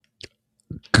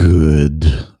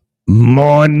Good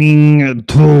morning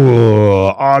to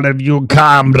all of you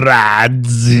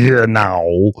comrades. Now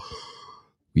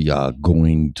we are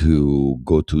going to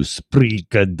go to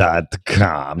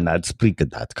Spreaker.com, not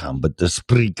Spreaker.com, but the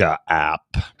Spreaker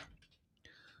app.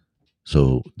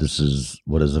 So this is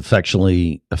what is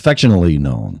affectionately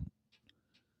known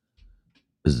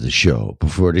as the show.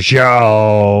 Before the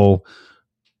show,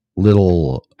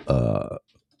 little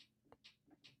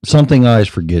something I always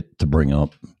forget to bring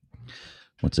up.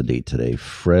 What's the date today?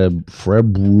 February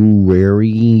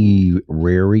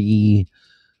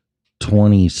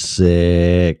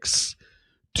 26,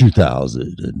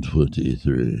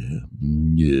 2023.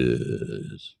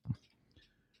 Yes.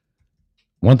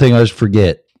 One thing I always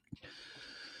forget.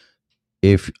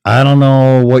 If I don't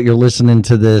know what you're listening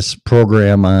to this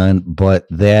program on, but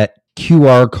that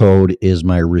QR code is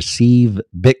my receive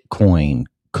Bitcoin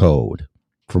code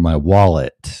for my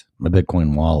wallet, my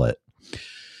Bitcoin wallet.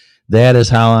 That is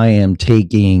how I am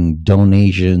taking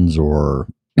donations or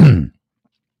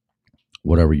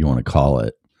whatever you want to call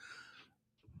it.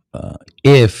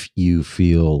 If you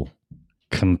feel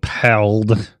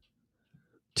compelled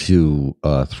to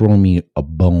throw me a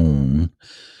bone,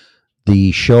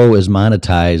 the show is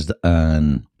monetized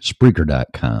on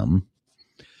Spreaker.com.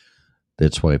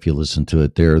 That's why if you listen to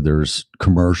it there's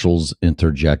commercials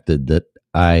interjected that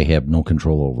I have no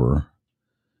control over.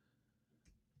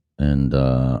 And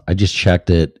I just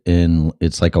checked it, and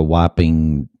it's like a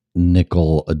whopping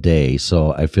nickel a day.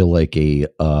 So I feel like a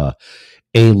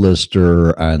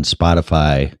A-lister on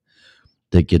Spotify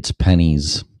that gets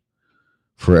pennies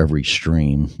for every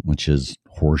stream, which is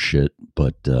horseshit.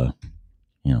 But,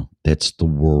 that's the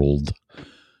world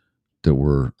that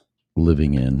we're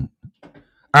living in. All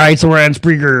right, so we're on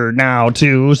Spreaker now,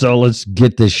 too. So let's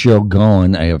get this show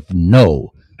going. I have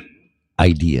no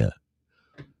idea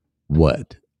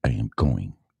what I am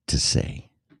going to say.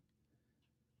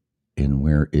 And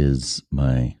where is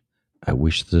my... I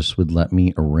wish this would let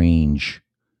me arrange.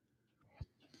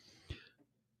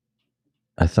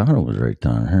 I thought it was right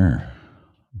down here.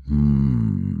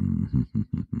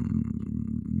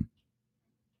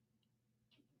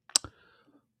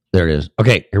 There it is.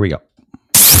 Okay, here we go.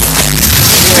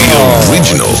 The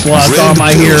original lost all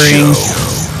my hearing.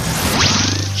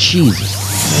 Jesus.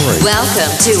 Right.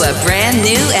 Welcome to a brand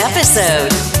new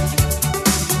episode.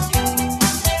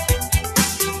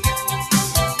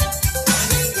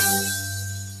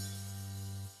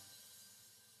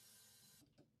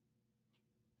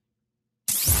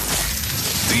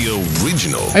 The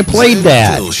original. I played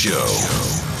that. Phil Show.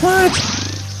 What?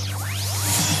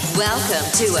 Welcome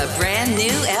to a brand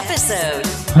new episode.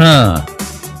 Huh.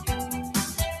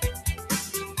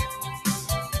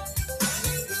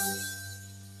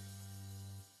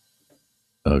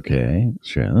 Okay, let's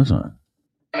try this one.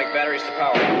 Batteries to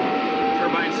power.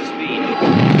 Turbines to speed.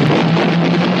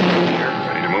 Here,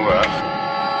 ready to move out.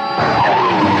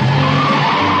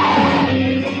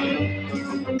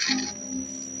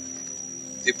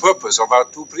 The purpose of our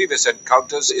two previous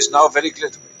encounters is now very clear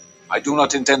to me. I do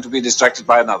not intend to be distracted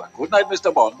by another. Good night,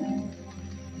 Mr. Bond.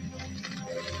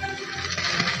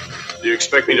 Do you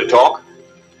expect me to talk?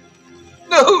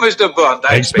 No, Mr. Bond.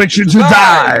 I expect you to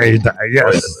die.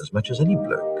 Yes. As much as any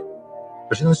bloke.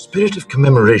 But in the spirit of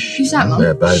commemoration,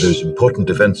 whereby those important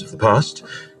events of the past,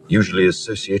 usually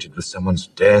associated with someone's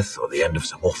death or the end of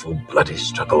some awful bloody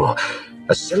struggle,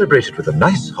 are celebrated with a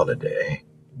nice holiday,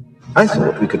 I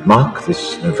thought we could mark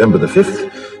this November the 5th,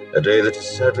 a day that is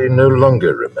sadly no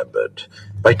longer remembered,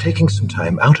 by taking some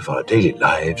time out of our daily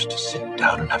lives to sit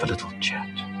down and have a little chat.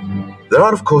 There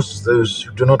are, of course, those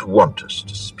who do not want us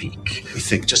to speak.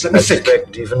 Just let me think. I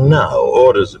suspect even now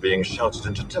orders are being shouted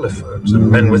into telephones, and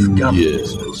men with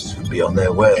guns will soon be on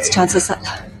their way. It's Chancellor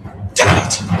Sutler. Damn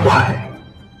it! Why?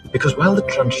 Because while the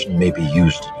truncheon may be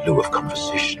used in lieu of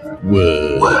conversation,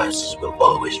 words will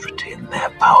always retain their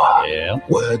power. Yeah.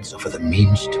 Words offer the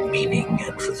means to meaning,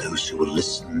 and for those who will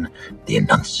listen, the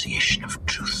enunciation of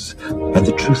truth. And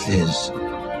the truth is,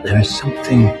 there is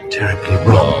something terribly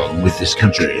wrong with this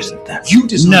country, isn't there? You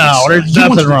designed No, there's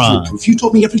nothing wrong. You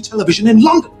taught me every television in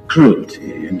London.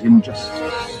 Cruelty and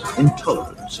injustice,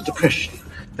 intolerance and oppression.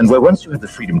 And where once you had the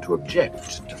freedom to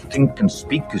object, to think and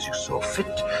speak as you saw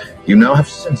fit, you now have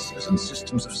censors and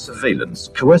systems of surveillance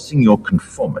coercing your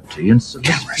conformity and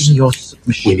soliciting your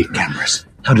submission. We need cameras.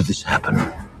 How did this happen?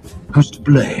 Who's to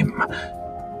blame?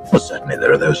 Well, certainly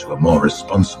there are those who are more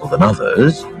responsible than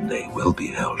others, and they will be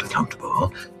held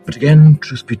accountable. But again,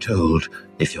 truth be told,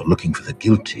 if you're looking for the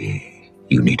guilty,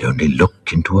 you need only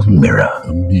look into a mirror.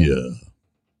 Yeah.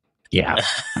 Yeah. There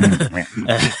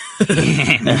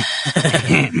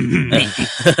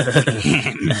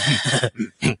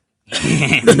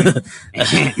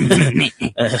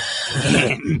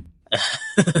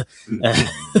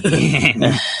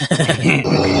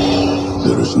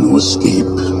is no escape.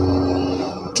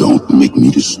 Don't make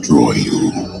me destroy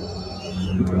you.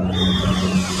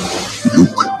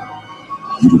 Luke,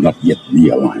 you do not yet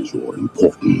realize your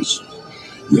importance.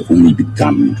 You have only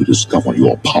begun to discover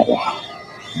your power.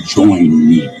 Join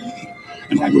me,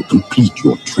 and I will complete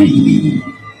your training.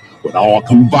 With our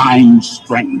combined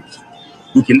strength,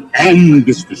 we can end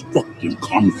this destructive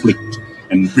conflict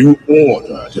and bring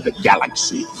order to the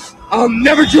galaxy. I'll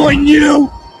never join you!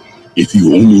 If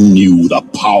you only knew the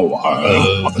power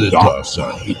of the dark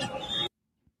side.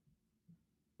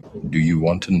 Do you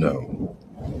want to know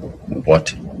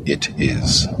what it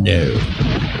is? No.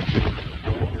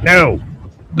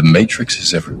 The Matrix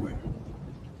is everywhere.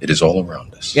 It is all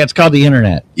around us. Yeah, it's called the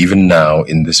internet. Even now,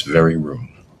 in this very room.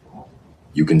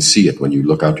 You can see it when you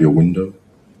look out your window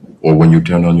or when you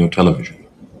turn on your television.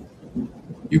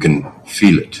 You can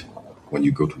feel it when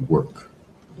you go to work,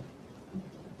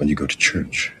 when you go to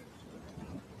church,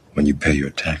 when you pay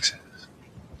your taxes.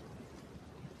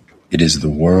 It is the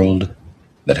world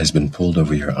that has been pulled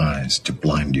over your eyes to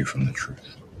blind you from the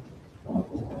truth.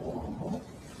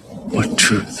 What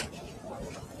truth?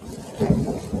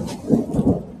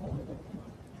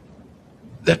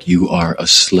 That you are a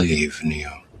slave,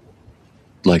 Neo.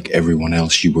 Like everyone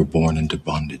else, you were born into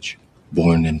bondage,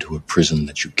 born into a prison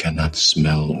that you cannot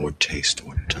smell or taste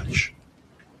or touch.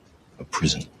 A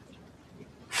prison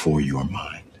for your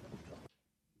mind.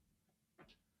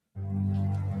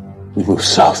 We move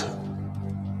south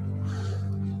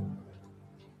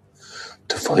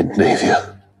to find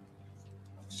Navia.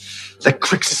 Let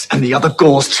Crixus and the other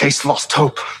Gauls chase Lost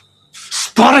Hope.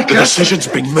 Spartacus! The decision's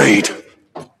been made.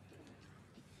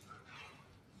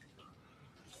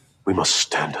 We must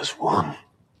stand as one.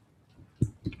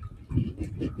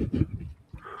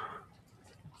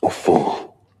 Or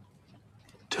fall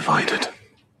divided.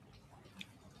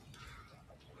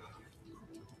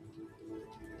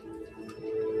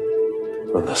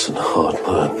 A lesson hard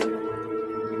learned.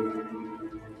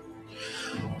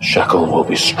 Shackle will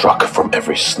be struck from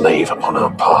every slave upon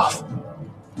our path.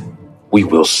 We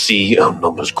will see our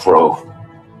numbers grow.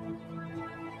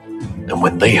 And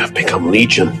when they have become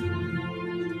legion,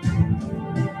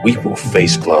 we will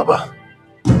face Glaber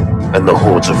and the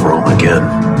hordes of Rome again.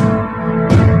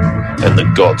 And the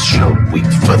gods shall weep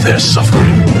for their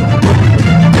suffering.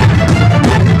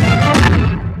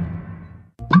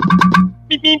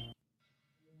 Beep, beep.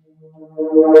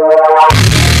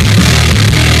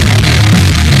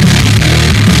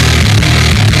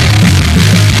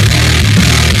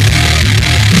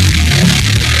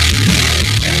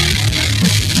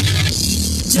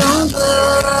 Don't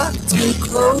look too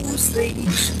closely,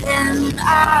 then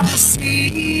I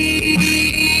see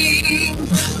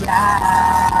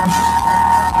light.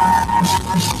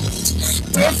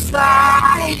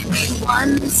 Divide me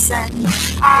once and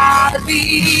I'll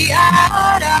be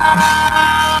out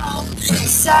of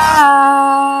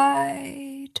sight.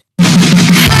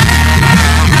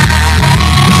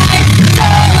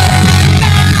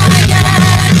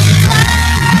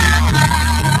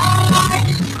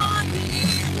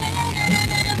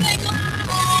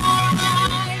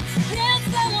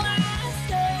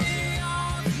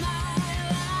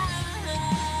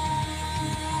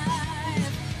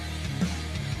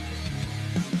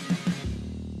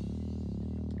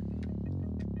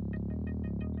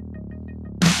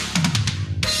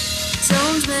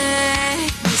 Don't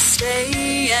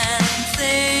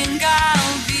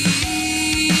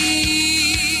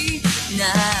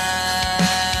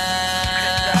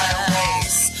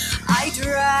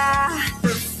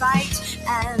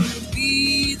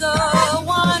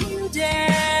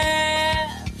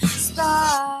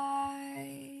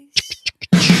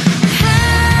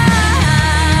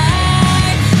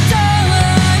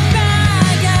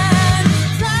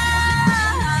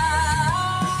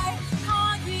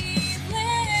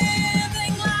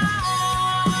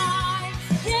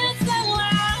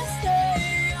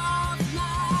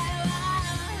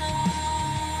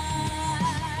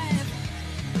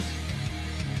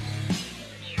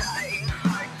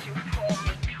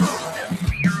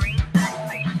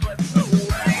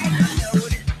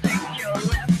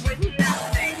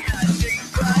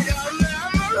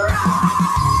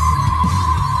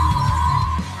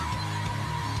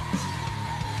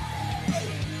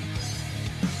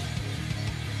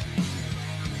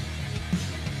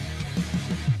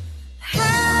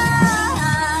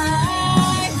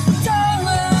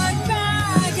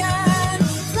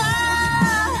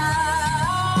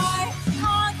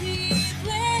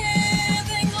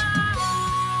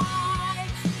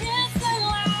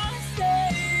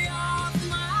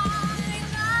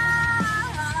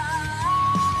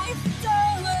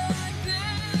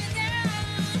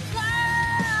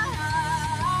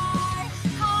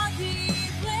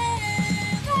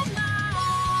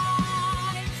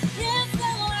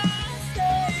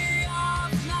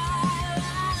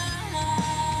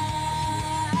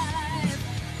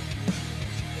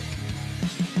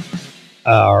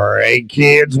All right,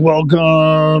 kids,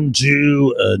 welcome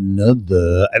to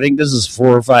another, I think this is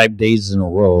 4 or 5 days in a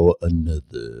row,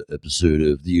 another episode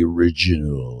of the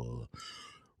original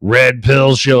Red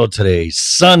Pill Show. Today,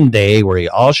 Sunday, where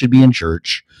you all should be in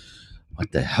church.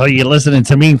 What the hell are you listening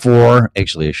to me for?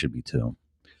 Actually, I should be too.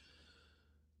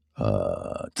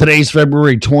 Today's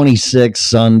February 26th,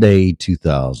 Sunday,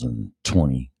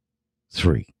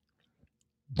 2023.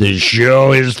 The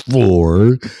show is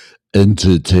for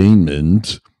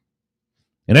entertainment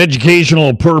and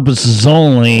educational purposes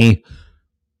only.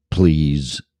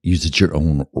 Please use it at your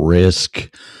own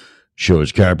risk. Show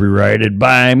is copyrighted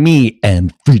by me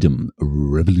and Freedom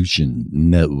Revolution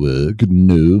Network.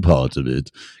 No part of it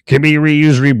can be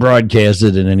reused,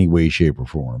 rebroadcasted in any way, shape, or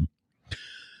form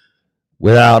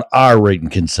without our written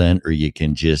consent, or you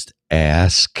can just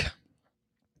ask.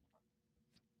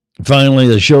 Finally,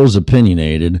 the show's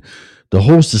opinionated. The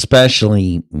host,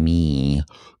 especially me,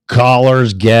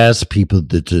 callers, guests, people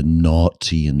that are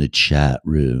naughty in the chat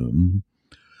room,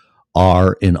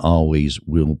 are and always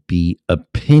will be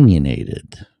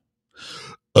opinionated.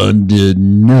 Under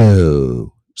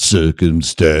no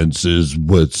circumstances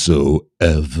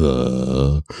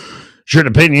whatsoever should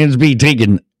opinions be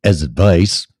taken as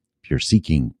advice. If you're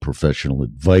seeking professional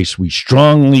advice, we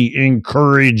strongly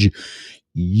encourage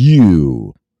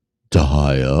you to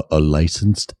hire a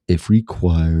licensed, if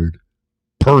required,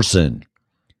 person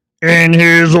in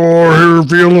his or her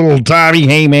field. Little Tommy,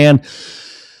 hey man,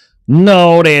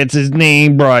 no, that's his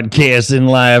name, broadcasting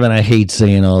live, and I hate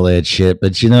saying all that shit,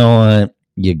 but you know what?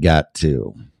 You got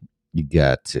to.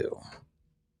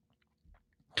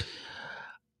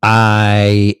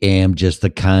 I am just a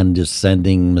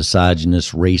condescending,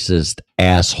 misogynist, racist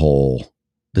asshole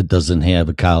that doesn't have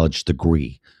a college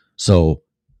degree. So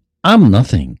I'm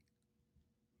nothing.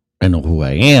 I know who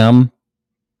I am.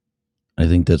 I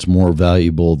think that's more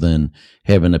valuable than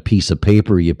having a piece of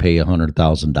paper you pay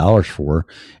 $100,000 for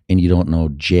and you don't know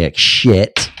jack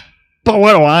shit. But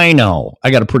what do I know?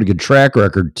 I got a pretty good track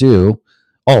record too.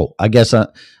 Oh, I guess I've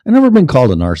never been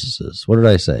called a narcissist. What did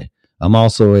I say? I'm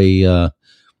also did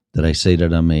I say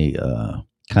that I'm a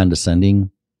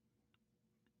condescending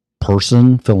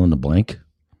person? Fill in the blank.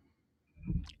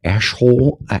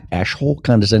 Asshole,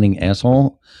 condescending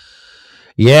asshole.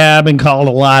 Yeah, I've been called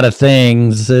a lot of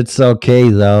things. It's okay,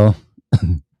 though,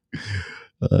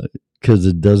 because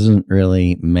it doesn't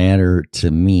really matter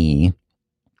to me.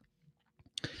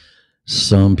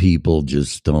 Some people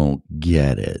just don't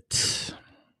get it.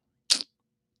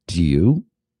 Do you?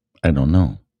 I don't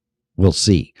know. We'll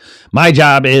see. My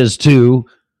job is to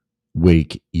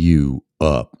wake you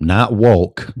up. Not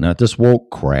woke. Not this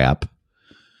woke crap.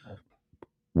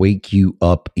 Wake you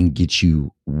up and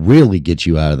really get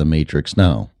you out of the matrix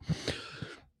now.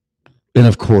 And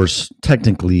of course,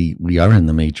 technically we are in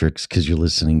the matrix because you're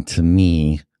listening to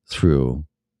me through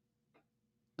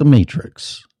the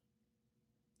matrix.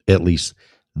 At least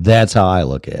that's how I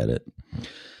look at it.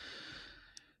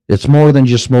 It's more than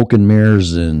just smoke and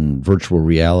mirrors and virtual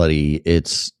reality.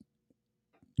 It's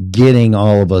getting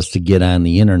all of us to get on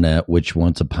the internet, which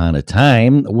once upon a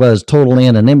time was total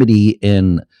anonymity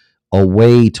and a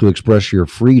way to express your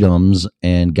freedoms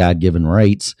and God-given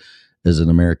rights as an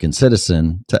American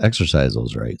citizen to exercise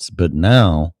those rights. But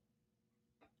now,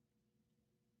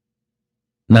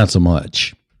 not so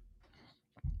much.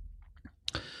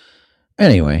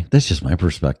 Anyway, that's just my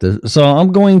perspective. So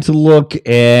I'm going to look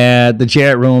at the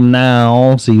chat room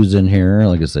now, see who's in here.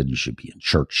 Like I said, you should be in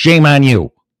church. Shame on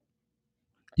you.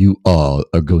 You all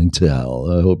are going to hell.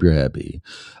 I hope you're happy.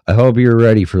 I hope you're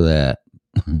ready for that.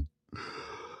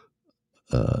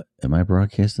 Am I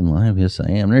broadcasting live? Yes, I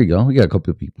am. There you go. We got a couple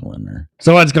of people in there.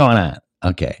 So what's going on?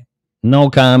 Okay.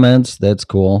 No comments. That's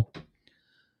cool.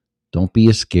 Don't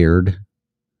be scared.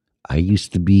 I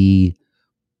used to be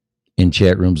in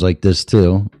chat rooms like this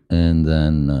too. And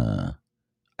then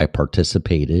I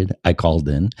participated. I called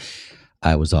in.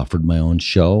 I was offered my own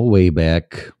show way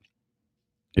back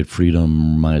at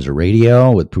Freedom Miser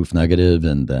Radio with Proof Negative.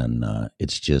 And then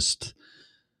it's just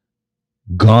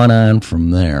gone on from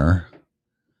there.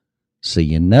 So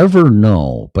you never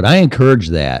know, but I encourage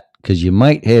that because you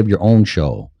might have your own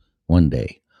show one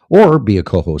day or be a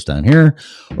co-host on here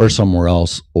or somewhere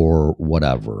else or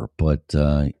whatever. But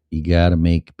you got to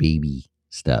make baby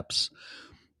steps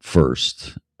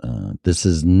first. This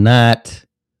is not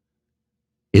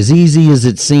as easy as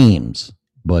it seems,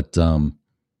 but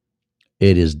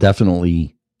it is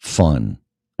definitely fun.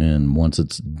 And once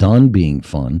it's done being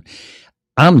fun,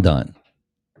 I'm done.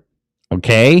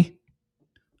 Okay?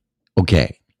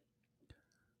 Okay,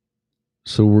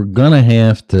 so we're going to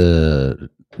have to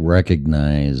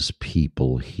recognize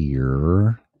people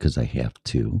here because I have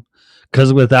to.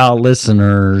 Because without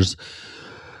listeners,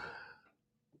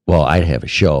 well, I'd have a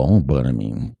show, but I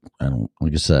mean, I don't,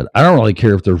 like I said, I don't really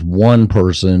care if there's one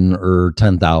person or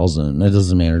 10,000. It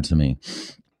doesn't matter to me.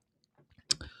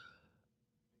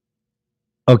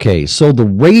 Okay, so the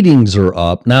ratings are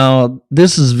up. Now,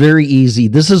 this is very easy.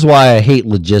 This is why I hate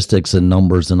logistics and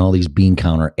numbers and all these bean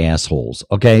counter assholes,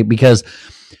 okay? Because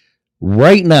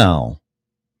right now,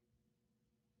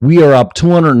 we are up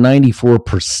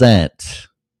 294%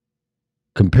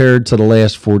 compared to the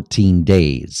last 14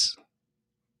 days.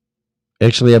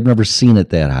 Actually, I've never seen it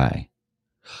that high.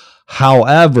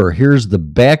 However, here's the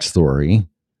backstory.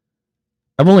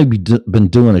 I've only been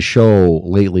doing a show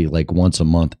lately like once a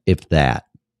month, if that.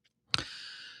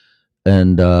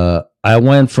 And I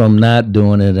went from not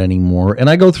doing it anymore.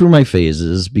 And I go through my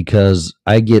phases because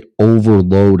I get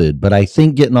overloaded. But I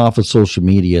think getting off of social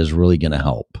media is really going to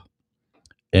help.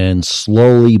 And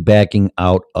slowly backing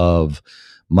out of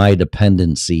my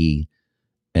dependency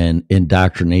and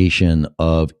indoctrination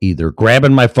of either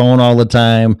grabbing my phone all the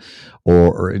time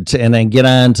and then get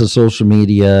on to social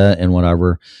media and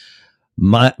whatever.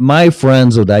 My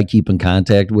friends that I keep in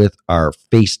contact with are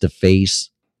face-to-face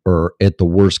or at the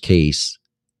worst case,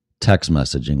 text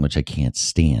messaging, which I can't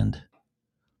stand.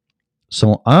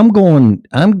 So I'm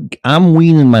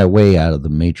weaning my way out of the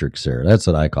matrix there. That's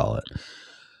what I call it.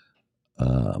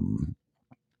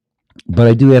 But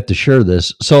I do have to share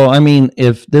this. So, I mean,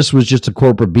 if this was just a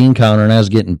corporate bean counter and I was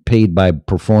getting paid by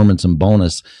performance and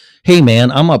bonus, hey,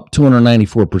 man, I'm up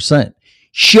 294%.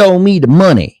 Show me the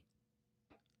money.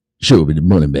 Show me the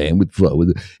money, man.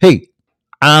 Hey,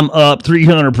 I'm up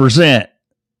 300%.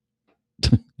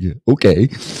 Yeah, okay.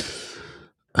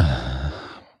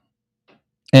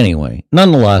 Anyway,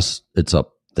 nonetheless, it's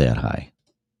up that high.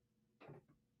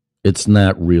 It's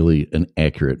not really an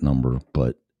accurate number,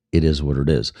 but it is what it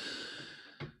is.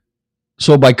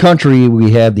 So by country,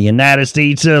 we have the United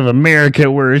States of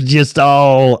America, where it's just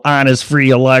all honest,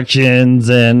 free elections,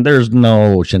 and there's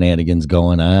no shenanigans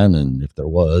going on. And if there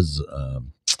was,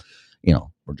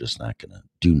 we're just not going to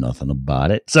do nothing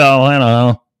about it. So I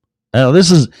don't know.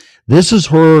 This is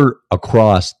her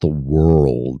across the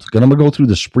world. I'm going to go through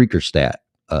the Spreaker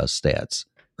stats,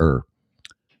 or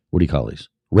what do you call these?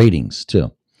 Ratings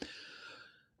too.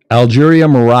 Algeria,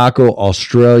 Morocco,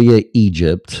 Australia,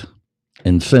 Egypt,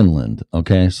 and Finland.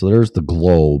 Okay, so there's the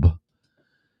globe.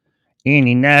 In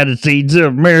the United States of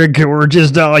America, we're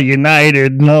just all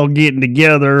united and all getting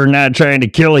together, not trying to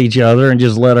kill each other, and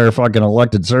just let our fucking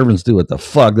elected servants do what the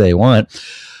fuck they want.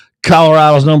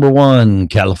 Colorado's number one.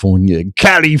 California.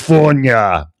 God,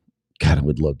 I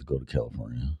would love to go to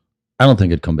California. I don't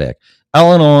think I'd come back.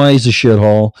 Illinois is a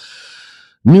shithole.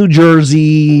 New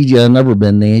Jersey, never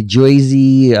been there.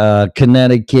 Jersey,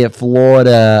 Connecticut,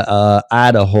 Florida,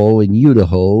 Idaho, and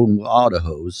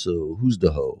Idaho. So who's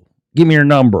the hoe? Give me your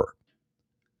number.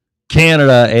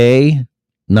 Canada,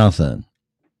 nothing.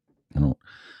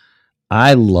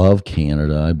 I love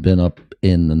Canada. I've been up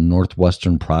in the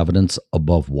northwestern Providence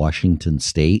above Washington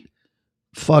State.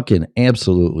 Fucking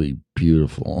absolutely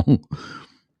beautiful.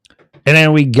 And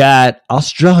then we got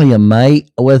Australia,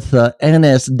 mate, with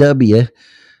NSW,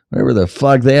 whatever the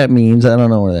fuck that means. I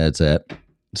don't know where that's at.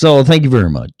 So thank you very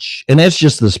much. And that's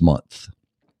just this month,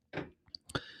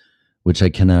 which I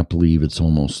cannot believe it's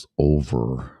almost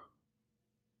over.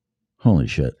 Holy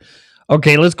shit.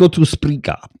 Okay, let's go to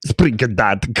Spreaker.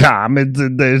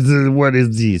 Spreaker.com. What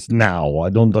is this now?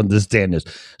 I don't understand this.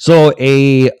 So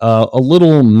a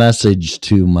little message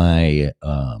to my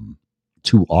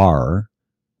to our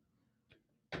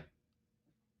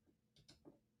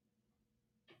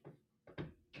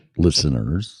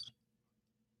listeners.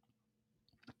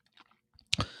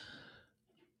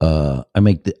 I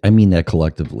mean that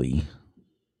collectively.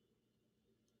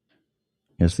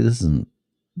 Yes, this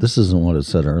isn't what it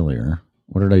said earlier.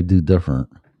 What did I do different?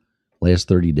 Last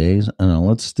 30 days? I don't know.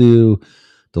 Let's do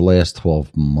the last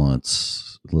 12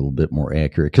 months a little bit more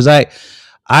accurate. Because I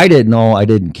didn't know I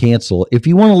didn't cancel. If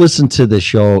you want to listen to the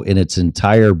show in its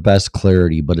entire best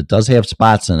clarity, but it does have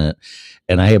spots in it,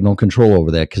 and I have no control over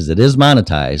that because it is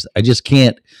monetized. I just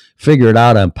can't figure it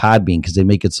out on Podbean because they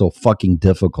make it so fucking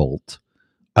difficult.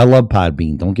 I love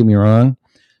Podbean, don't get me wrong.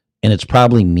 And it's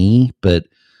probably me, but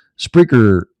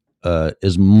Spreaker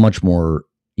is much more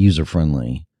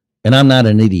user-friendly. And I'm not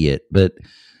an idiot, but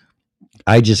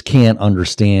I just can't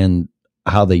understand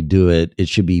how they do it. It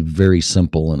should be very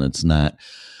simple, and it's not.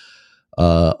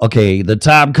 Okay, the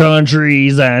top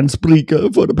countries on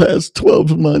Spreaker for the past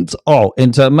 12 months. Oh,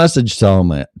 and to message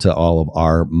to all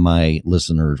of my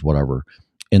listeners, whatever,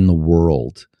 in the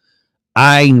world.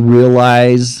 I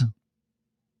realize,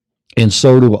 and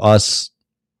so do us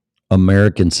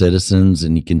American citizens,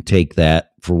 and you can take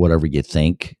that for whatever you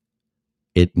think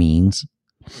it means.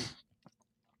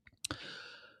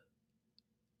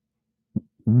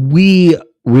 We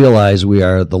realize we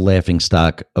are the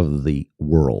laughingstock of the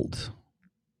world.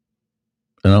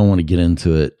 And I don't want to get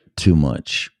into it too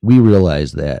much. We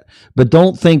realize that. But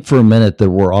don't think for a minute that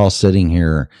we're all sitting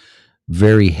here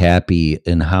very happy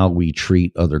in how we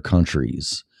treat other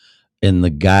countries in the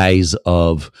guise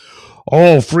of,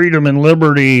 oh, freedom and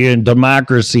liberty and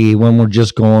democracy, when we're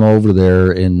just going over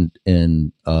there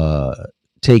and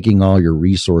taking all your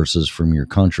resources from your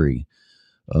country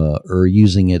or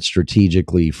using it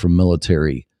strategically for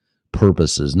military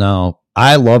purposes. Now,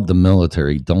 I love the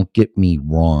military. Don't get me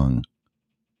wrong.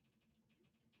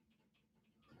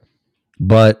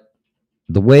 But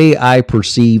the way I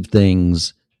perceive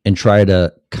things and try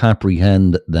to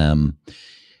comprehend them,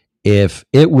 if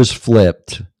it was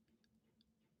flipped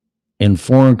and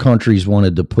foreign countries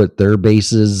wanted to put their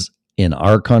bases in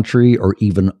our country or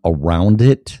even around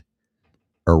it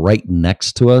or right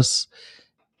next to us,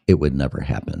 it would never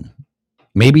happen.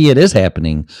 Maybe it is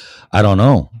happening. I don't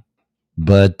know.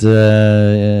 But,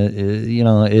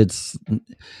 it's,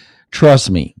 trust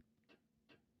me,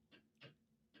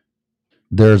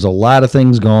 there's a lot of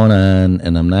things going on,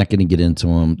 and I'm not going to get into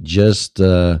them. Just,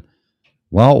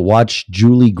 watch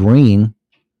Julie Green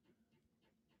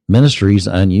Ministries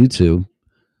on YouTube,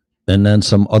 and then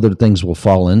some other things will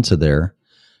fall into there.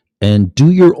 And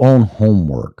do your own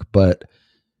homework. But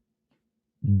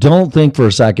don't think for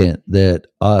a second that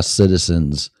us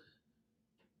citizens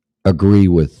agree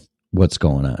with what's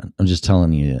going on. I'm just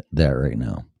telling you that right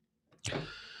now.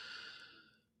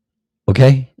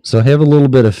 Okay, so have a little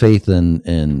bit of faith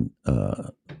in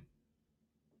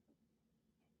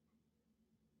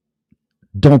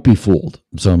don't be fooled.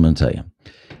 So I'm going to tell you.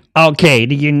 Okay,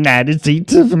 the United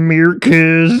States of America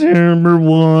is number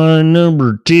one.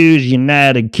 Number two is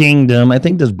United Kingdom. I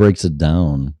think this breaks it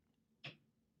down.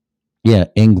 Yeah,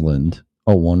 England.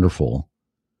 Oh, wonderful.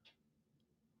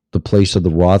 The place of the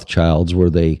Rothschilds, where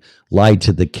they lied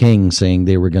to the king saying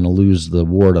they were going to lose the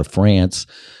war to France.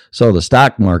 So the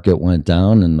stock market went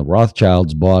down and the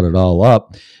Rothschilds bought it all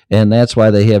up. And that's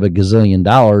why they have $1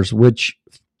 gazillion, which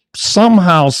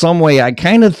somehow, some way, I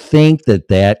kind of think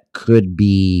that could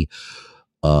be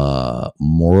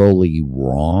morally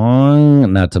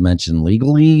wrong, not to mention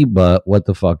legally, but what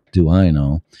the fuck do I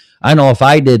know? I know if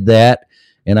I did that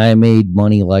and I made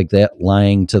money like that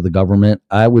lying to the government,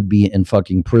 I would be in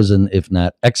fucking prison if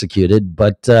not executed.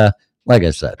 But like I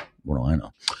said, what do I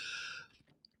know?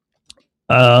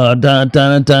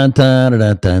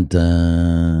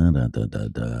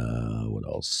 What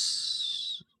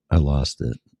else? I lost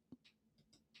it.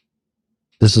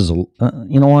 This is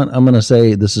you know what? I'm going to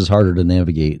say this is harder to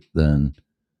navigate than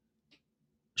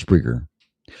Spreaker.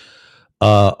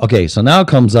 Okay, so now it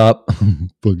comes up.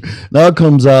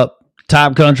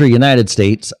 Top country, United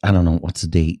States. I don't know. What's the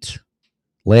date?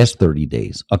 Last 30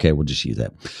 days. Okay, we'll just use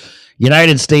that.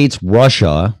 United States,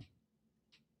 Russia.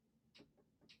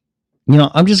 You know,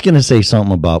 I'm just going to say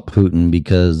something about Putin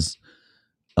because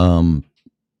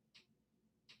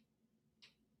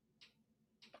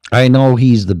I know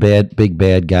he's the big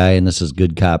bad guy, and this is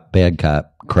good cop, bad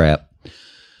cop crap.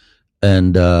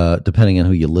 And depending on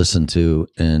who you listen to,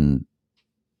 and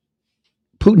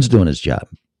Putin's doing his job.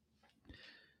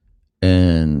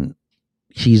 And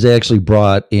he's actually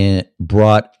brought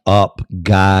up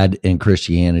God and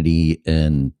Christianity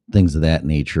and things of that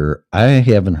nature. I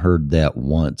haven't heard that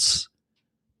once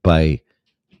by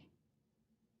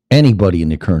anybody in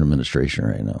the current administration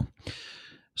right now.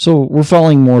 So we're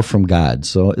falling more from God.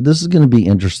 So this is going to be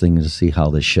interesting to see how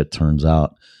this shit turns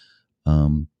out.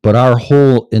 But our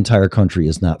whole entire country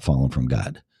is not falling from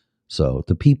God. So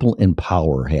the people in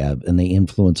power have, and they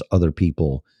influence other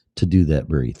people to do that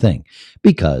very thing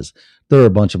because they're a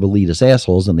bunch of elitist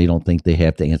assholes and they don't think they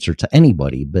have to answer to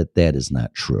anybody, but that is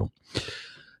not true.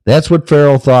 That's what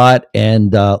Pharaoh thought,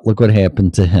 and look what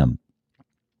happened to him.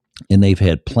 And they've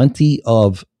had plenty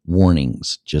of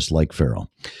warnings, just like Pharaoh.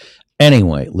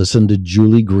 Anyway, listen to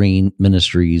Julie Green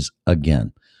Ministries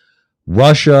again.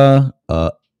 Russia,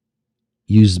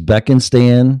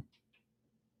 Uzbekistan,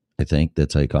 I think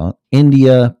that's how you call it.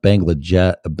 India,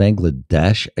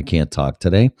 Bangladesh, I can't talk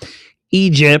today.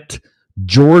 Egypt,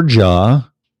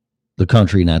 Georgia, the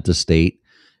country, not the state,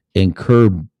 and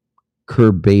Kerbata.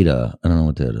 I don't know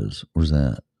what that is. Where's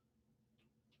that?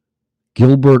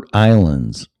 Gilbert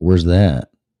Islands. Where's that?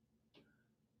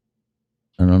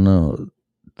 I don't know.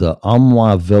 The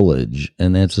Amwa village,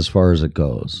 and that's as far as it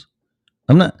goes.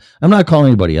 I'm not calling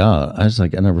anybody out. I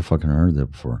never fucking heard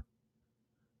that before.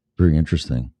 Very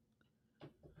interesting.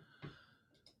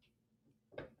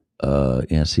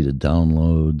 Yeah, see the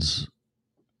downloads.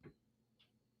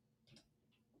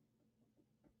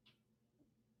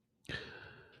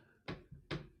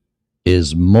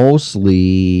 Is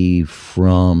mostly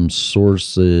from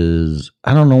sources.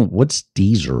 I don't know. What's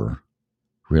Deezer?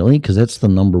 Really? Because that's the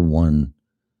number one.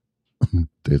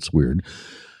 That's weird.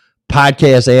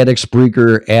 Podcast Addict,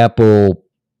 Spreaker, Apple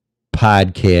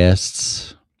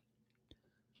Podcasts.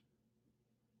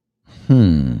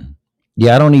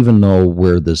 Yeah, I don't even know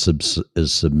where this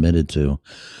is submitted to.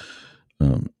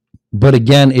 But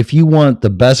again, if you want the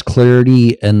best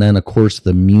clarity and then, of course,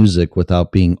 the music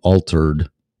without being altered,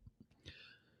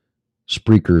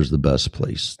 Spreaker is the best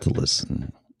place to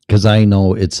listen. Because I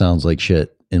know it sounds like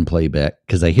shit in playback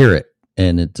because I hear it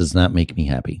and it does not make me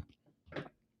happy.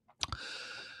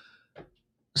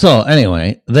 So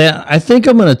anyway, I think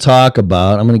I'm going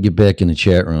to get back in the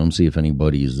chat room, see if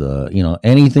anybody's,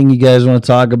 anything you guys want to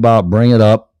talk about, bring it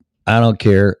up. I don't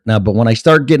care. Now, but when I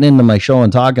start getting into my show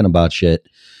and talking about shit,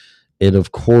 it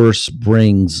of course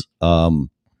brings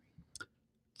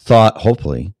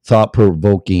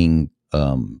thought-provoking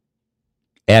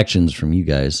actions from you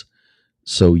guys.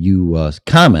 So you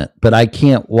comment, but I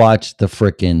can't watch the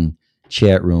frickin'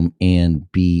 chat room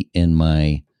and be in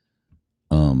my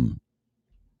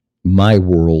my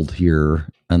world here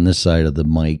on this side of the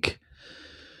mic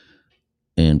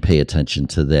and pay attention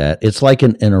to that. It's like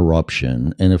an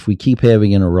interruption. And if we keep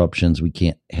having interruptions, we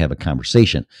can't have a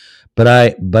conversation. But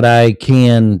I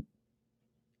can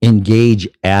engage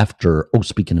after. Oh,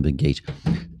 speaking of engage,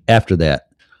 after that.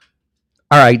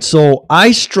 All right. So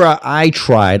I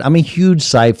tried. I'm a huge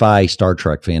sci-fi Star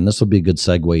Trek fan. This will be a good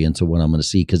segue into what I'm going to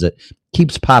see because it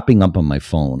keeps popping up on my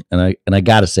phone. And I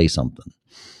got to say something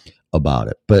about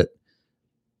it, but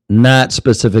not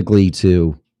specifically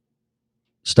to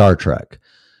Star Trek.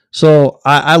 So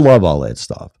I love all that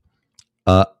stuff.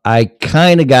 I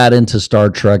kind of got into Star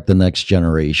Trek The Next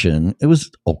Generation. It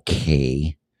was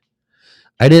okay.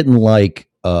 I didn't like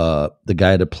the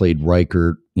guy that played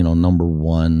Riker, number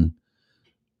one.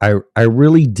 I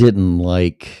really didn't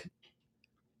like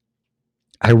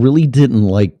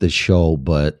the show,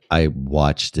 but I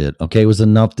watched it. Okay, it was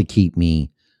enough to keep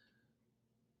me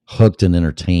hooked and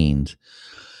entertained.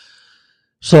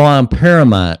 So on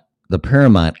Paramount, the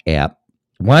Paramount app,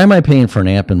 why am I paying for an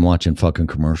app and watching fucking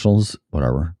commercials?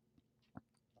 Whatever.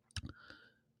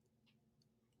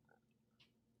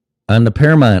 On the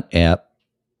Paramount app,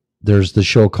 there's the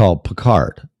show called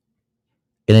Picard.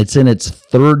 And it's in its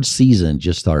third season,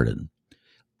 just started.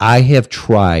 I have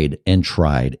tried and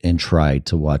tried and tried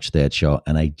to watch that show,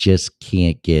 and I just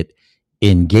can't get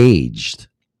engaged.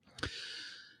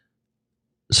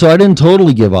 So I didn't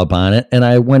totally give up on it, and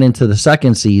I went into the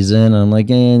second season, and I'm like,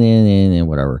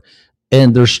 whatever.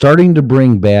 And they're starting to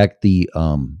bring back the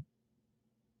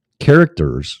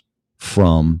characters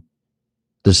from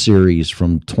the series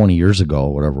from 20 years ago,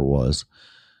 whatever it was,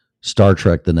 Star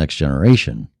Trek The Next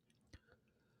Generation.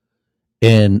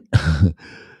 And Dr.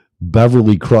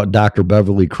 Beverly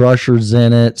Crusher's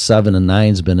in it. 7 and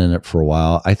 9's been in it for a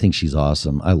while. I think she's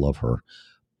awesome. I love her.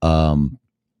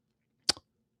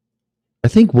 I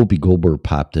think Whoopi Goldberg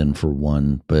popped in for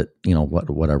one, but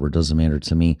whatever, doesn't matter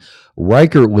to me.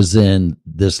 Riker was in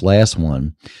this last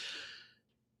one.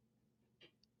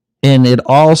 And it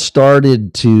all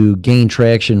started to gain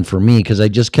traction for me because I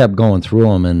just kept going through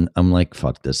them and I'm like,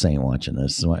 fuck this, I ain't watching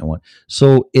this.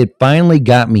 So it finally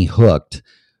got me hooked,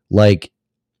 like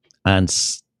on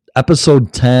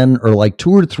episode 10 or like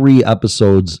 2 or 3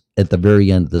 episodes at the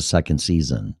very end of the second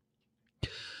season.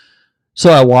 So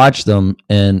I watched them,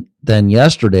 and then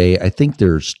yesterday, I think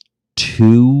there's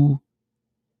 2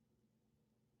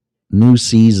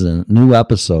 new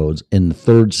episodes in the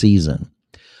third season.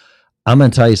 I'm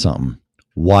going to tell you something.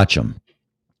 Watch them.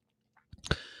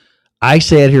 I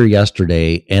sat here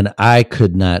yesterday and I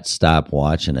could not stop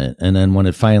watching it. And then when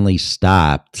it finally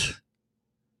stopped,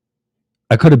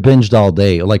 I could have binged all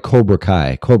day, like Cobra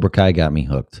Kai. Cobra Kai got me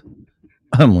hooked.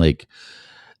 I'm like,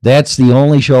 that's the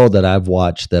only show that I've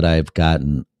watched that I've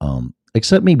gotten,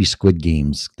 except maybe Squid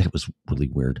Games. That was really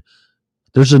weird.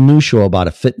 There's a new show about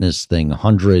a fitness thing,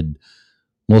 100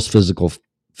 most physical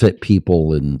fit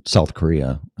people in South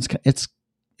Korea. It's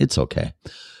okay,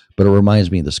 but it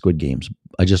reminds me of the Squid Games.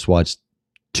 I just watched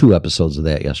 2 episodes of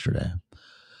that yesterday.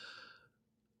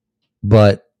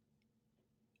 But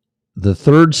the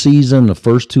third season, the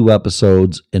first 2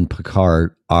 episodes in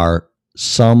Picard are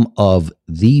some of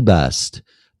the best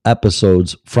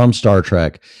episodes from Star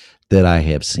Trek that I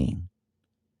have seen.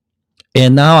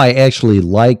 And now I actually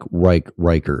like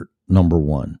Riker, number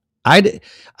one. I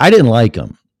didn't like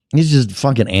him. He's just a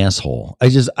fucking asshole.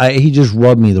 He just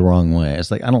rubbed me the wrong way.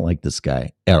 It's like, I don't like this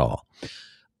guy at all.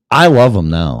 I love him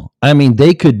now. I mean,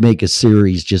 they could make a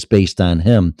series just based on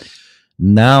him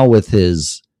now with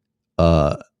his,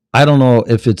 I don't know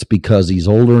if it's because he's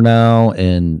older now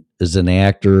and is an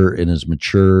actor and is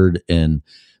matured and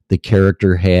the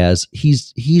character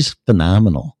he's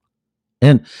phenomenal.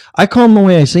 And I call him the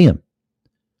way I see him.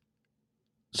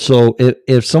 So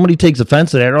if somebody takes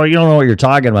offense to that, oh, you don't know what you're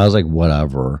talking about, I was like,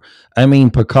 whatever. I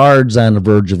mean, Picard's on the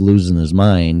verge of losing his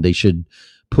mind. They should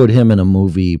put him in a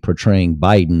movie portraying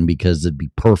Biden because it'd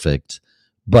be perfect.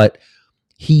 But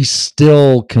he's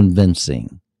still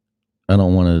convincing. I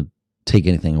don't want to take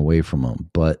anything away from him,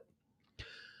 but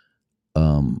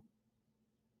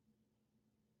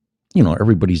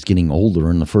everybody's getting older,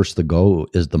 and the first to go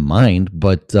is the mind.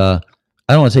 But I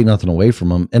don't want to take nothing away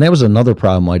from him. And that was another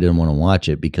problem why I didn't want to watch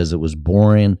it, because it was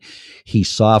boring. He's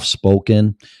soft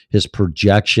spoken. His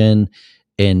projection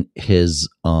and his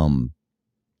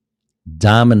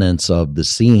dominance of the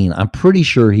scene. I'm pretty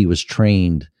sure he was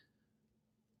trained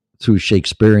through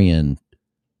Shakespearean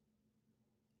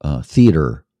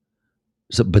theater.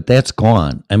 So, but that's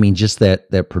gone. I mean, just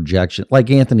that projection, like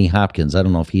Anthony Hopkins. I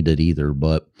don't know if he did either,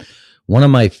 but one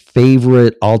of my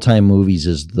favorite all-time movies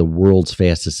is The World's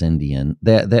Fastest Indian.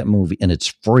 That movie, and it's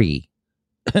free.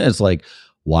 It's like,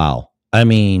 wow. I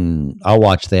mean, I'll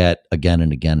watch that again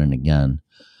and again and again.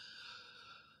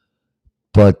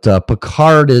 But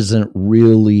Picard isn't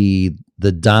really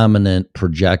the dominant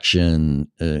projection,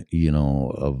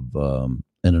 of and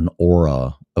an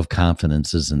aura of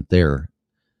confidence isn't there.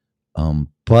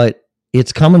 But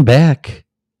it's coming back.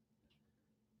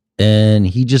 And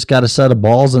he just got a set of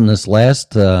balls in this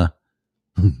last episode,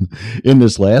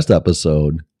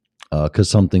 because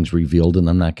something's revealed, and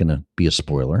I'm not going to be a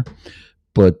spoiler.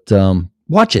 But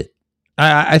watch it.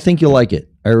 I think you'll like it.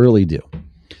 I really do.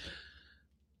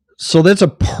 So that's a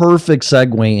perfect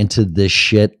segue into this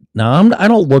shit. Now, I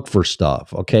don't look for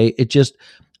stuff, okay?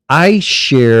 I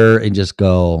share and just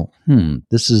go,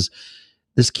 this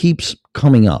keeps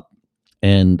coming up.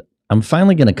 And I'm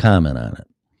finally going to comment on it.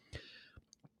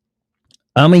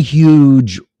 I'm a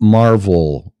huge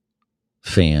Marvel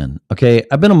fan. Okay.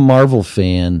 I've been a Marvel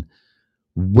fan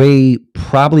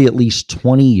probably at least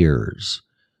 20 years.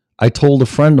 I told a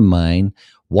friend of mine,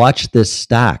 watch this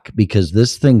stock because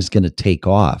this thing's going to take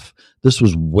off. This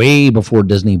was way before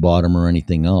Disney bought them or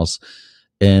anything else.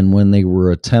 And when they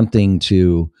were attempting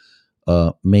to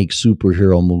make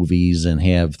superhero movies and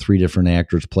have 3 different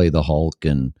actors play the Hulk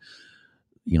and,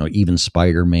 even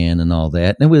Spider-Man and all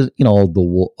that. And it was,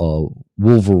 the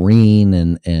Wolverine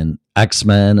and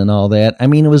X-Men and all that. I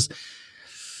mean, it was,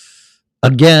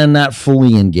 again, not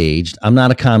fully engaged. I'm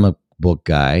not a comic book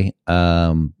guy.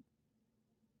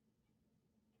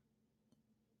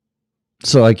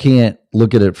 So I can't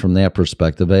look at it from that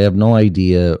perspective. I have no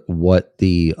idea what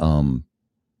the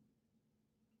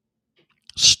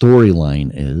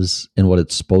storyline is and what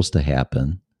it's supposed to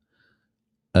happen.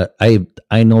 I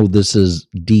know this is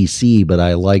DC, but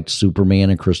I liked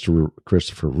Superman and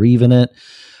Christopher Reeve in it.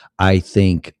 I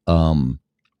think Henry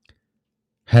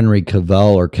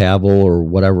Cavill or Cavill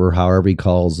or however he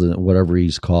calls it, whatever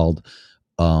he's called.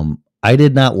 I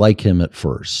did not like him at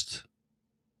first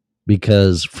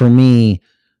because for me,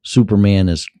 Superman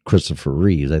is Christopher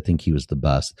Reeves. I think he was the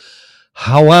best.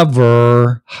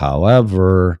 However,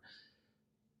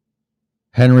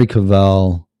 Henry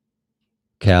Cavill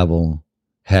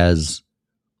has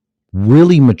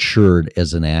really matured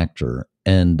as an actor,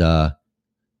 and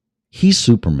he's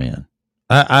Superman.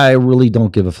 I really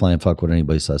don't give a flying fuck what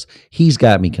anybody says. He's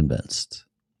got me convinced.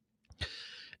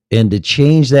 And to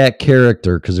change that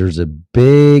character, because there's a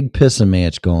big pissing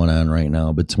match going on right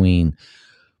now between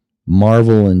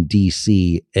Marvel and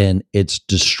DC, and it's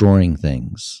destroying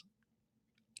things.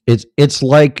 It's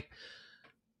like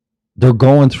they're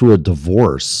going through a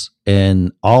divorce,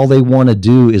 and all they want to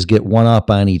do is get one up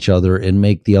on each other and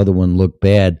make the other one look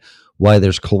bad, while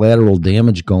there's collateral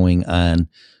damage going on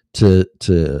to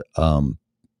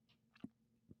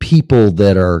people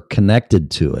that are connected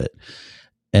to it.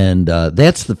 And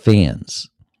that's the fans.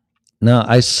 Now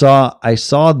I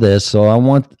saw this, so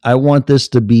I want this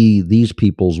to be these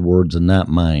people's words and not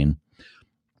mine.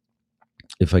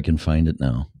 If I can find it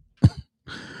now.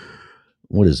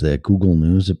 What is that? Google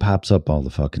News? It pops up all the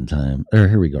fucking time.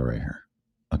 Here we go, right here.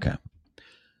 Okay.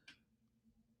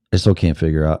 I still can't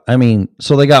figure out. I mean,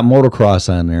 so they got motocross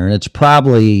on there, and it's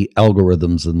probably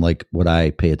algorithms and like what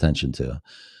I pay attention to.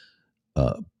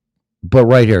 But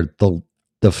right here,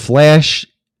 the Flash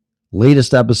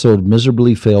latest episode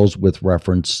miserably fails with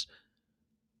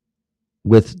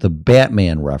the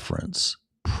Batman reference.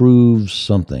 proves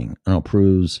something. I don't know,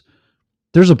 proves.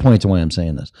 There's a point to why I'm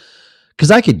saying this.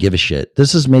 Because I could give a shit.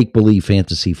 This is make-believe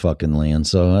fantasy fucking land,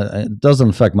 so it doesn't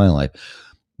affect my life.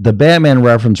 The Batman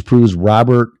reference proves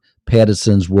Robert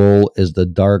Pattinson's role as the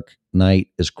Dark Knight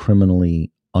is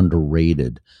criminally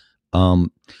underrated.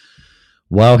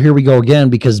 Well, here we go again,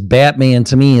 because Batman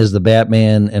to me is the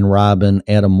Batman and Robin,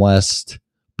 Adam West,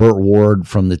 Burt Ward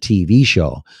from the TV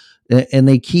show. And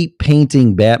they keep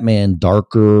painting Batman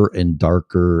darker and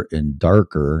darker and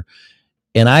darker.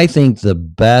 And I think the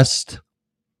best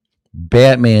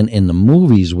Batman in the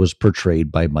movies was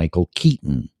portrayed by Michael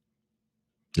Keaton.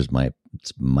 It's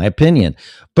my opinion.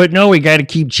 But no, we got to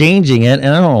keep changing it. And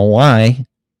I don't know why.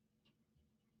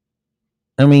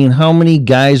 I mean, how many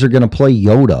guys are going to play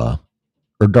Yoda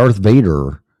or Darth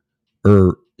Vader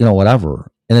or,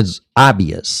 whatever? And it's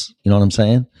obvious. You know what I'm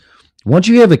saying? Once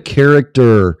you have a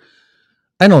character,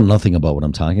 I know nothing about what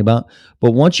I'm talking about,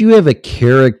 but once you have a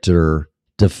character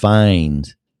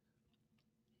defined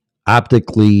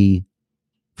optically,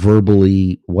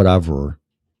 verbally, whatever,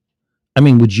 I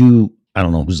mean, I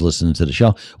don't know who's listening to the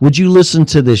show. Would you listen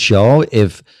to this show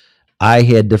if I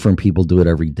had different people do it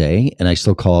every day and I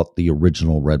still call it the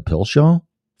original Red Pill Show?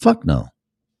 Fuck no.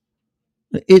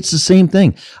 It's the same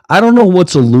thing. I don't know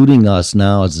what's eluding us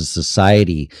now as a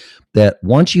society, that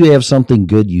once you have something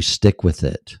good, you stick with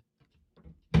it.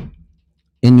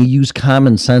 And you use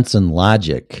common sense and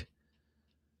logic.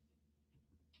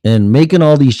 And making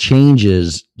all these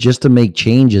changes just to make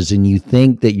changes, and you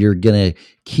think that you're going to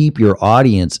keep your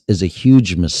audience, is a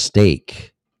huge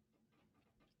mistake.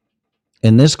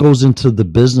 And this goes into the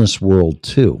business world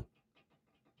too.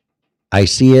 I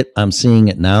see it. I'm seeing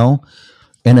it now.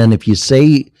 And then if you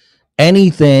say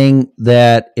anything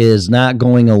that is not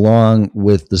going along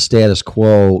with the status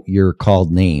quo, you're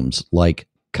called names like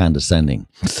condescending.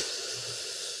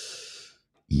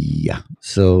 Yeah.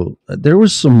 So there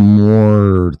was some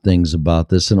more things about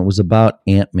this, and it was about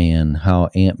Ant-Man, how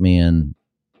Ant-Man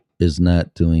is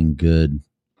not doing good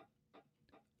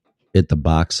at the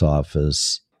box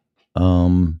office.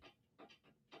 I'm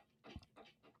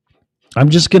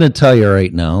just going to tell you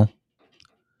right now,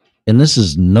 and this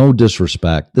is no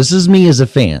disrespect. This is me as a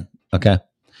fan, okay?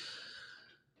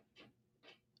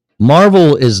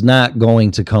 Marvel is not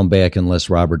going to come back unless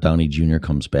Robert Downey Jr.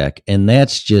 comes back, and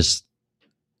that's just,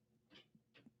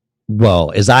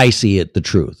 well, as I see it, the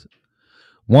truth.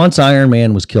 Once Iron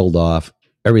Man was killed off,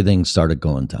 everything started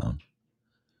going down.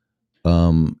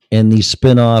 And these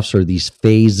spinoffs or these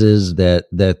phases that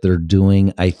they're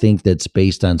doing, I think that's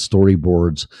based on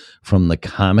storyboards from the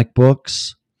comic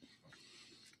books.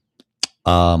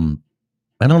 I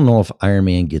don't know if Iron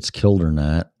Man gets killed or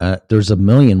not. There's a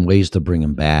million ways to bring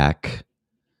him back.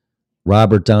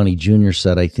 Robert Downey Jr.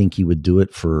 said, I think he would do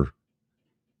it for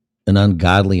an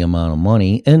ungodly amount of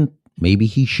money, and maybe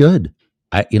he should.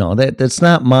 That's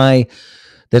not my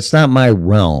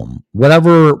realm.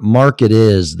 Whatever market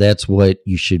is, that's what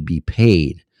you should be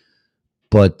paid.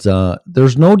 But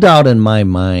there's no doubt in my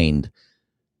mind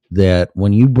that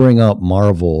when you bring up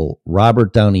Marvel,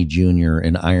 Robert Downey Jr.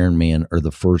 and Iron Man are the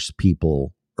first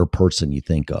people or person you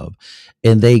think of,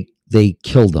 and they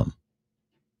killed them.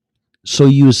 So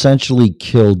you essentially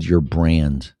killed your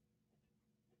brand.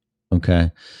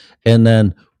 Okay. And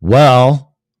then,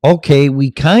 well, okay,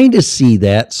 we kind of see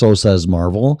that, so says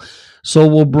Marvel. So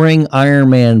we'll bring Iron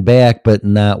Man back, but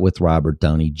not with Robert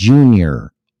Downey Jr.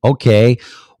 Okay.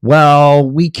 Well,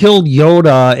 we killed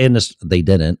Yoda in this. They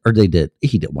didn't, or they did.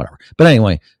 He did, whatever. But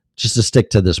anyway, just to stick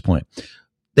to this point,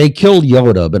 they killed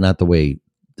Yoda, but not the way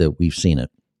that we've seen it,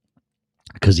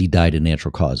 because he died of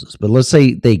natural causes. But let's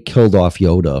say they killed off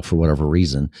Yoda for whatever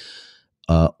reason,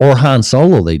 or Han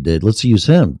Solo. They did. Let's use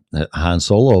him, Han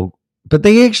Solo. But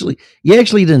you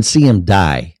actually didn't see him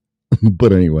die.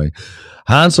 But anyway,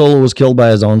 Han Solo was killed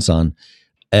by his own son.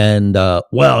 And,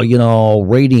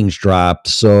 ratings dropped.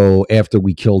 So after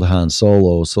we killed Han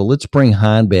Solo, so let's bring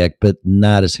Han back, but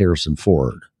not as Harrison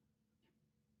Ford.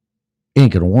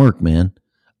 Ain't going to work, man.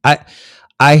 I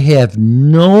have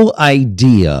no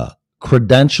idea.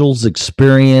 Credentials,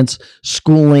 experience,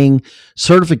 schooling,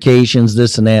 certifications,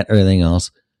 this and that, everything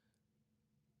else,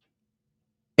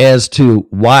 as to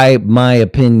why my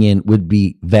opinion would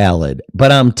be valid.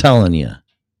 But I'm telling you,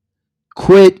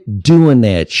 quit doing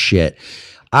that shit.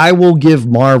 I will give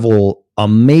Marvel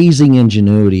amazing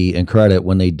ingenuity and credit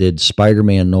when they did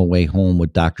Spider-Man No Way Home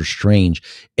with Doctor Strange,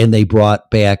 and they brought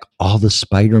back all the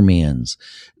Spider-Mans.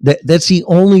 That's the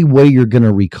only way you're going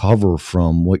to recover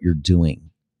from what you're doing.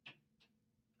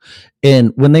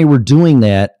 And when they were doing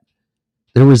that,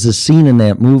 there was a scene in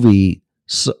that movie,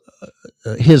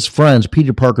 his friends,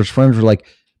 Peter Parker's friends, were like,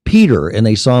 Peter, and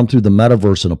they saw him through the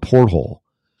metaverse in a porthole.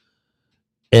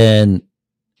 And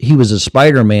he was a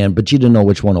Spider-Man, but you didn't know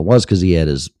which one it was because he had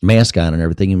his mask on and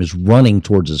everything. He was running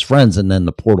towards his friends, and then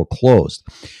the portal closed.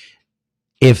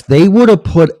 If they would have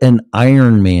put an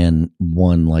Iron Man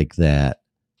one like that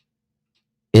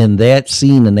in that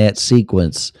scene, in that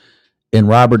sequence, and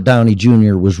Robert Downey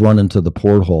Jr. was running to the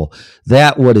porthole,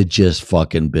 that would have just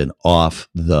fucking been off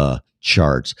the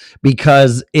charts,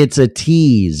 because it's a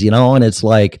tease, and it's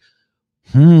like,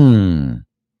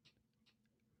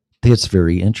 that's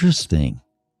very interesting.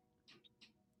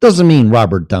 Doesn't mean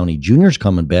Robert Downey Jr. is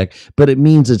coming back, but it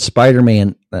means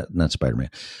that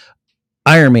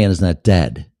Iron Man is not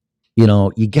dead.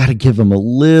 You got to give him a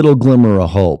little glimmer of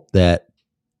hope that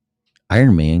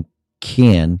Iron Man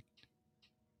can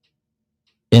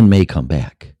and may come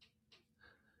back,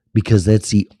 because that's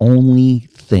the only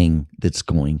thing that's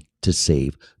going to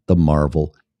save the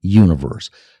Marvel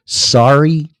Universe.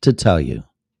 Sorry to tell you.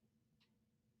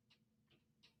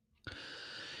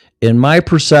 And my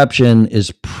perception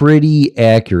is pretty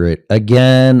accurate.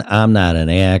 Again, I'm not an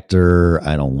actor.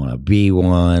 I don't want to be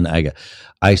one.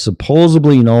 I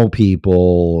supposedly know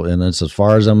people, and that's as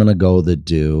far as I'm going to go, that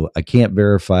do. I can't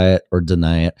verify it or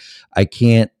deny it. I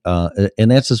can't,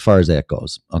 and that's as far as that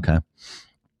goes. Okay.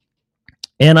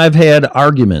 And I've had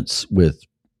arguments with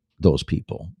those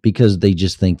people because they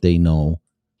just think they know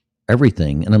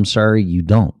everything. And I'm sorry, you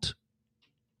don't.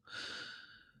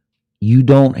 You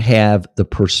don't have the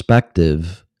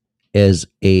perspective as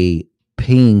a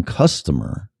paying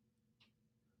customer,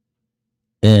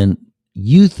 and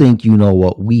you think you know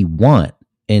what we want.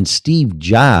 And Steve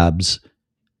Jobs,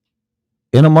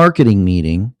 in a marketing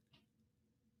meeting,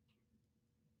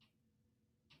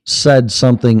 said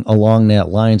something along that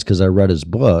lines, because I read his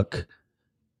book,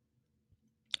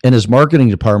 and his marketing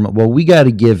department, well, we got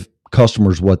to give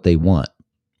customers what they want.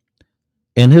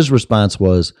 And his response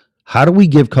was, how do we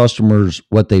give customers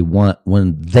what they want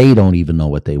when they don't even know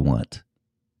what they want?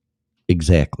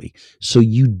 Exactly. So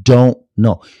you don't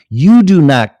know. You do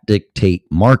not dictate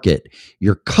market.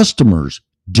 Your customers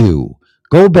do.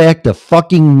 Go back to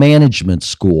fucking management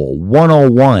school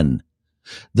 101.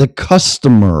 The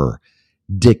customer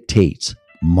dictates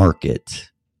market,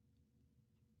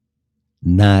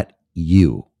 not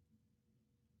you.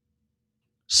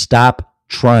 Stop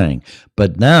trying.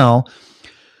 But now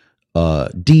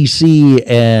DC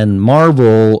and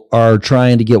Marvel are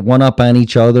trying to get one up on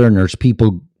each other, and there's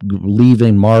people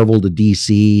leaving Marvel to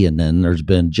DC, and then there's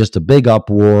been just a big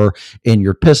uproar, and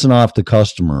you're pissing off the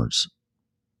customers.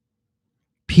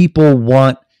 People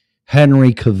want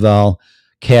Henry Cavill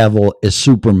as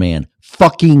Superman.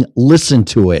 Fucking listen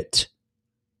to it.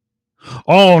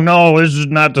 Oh no, this is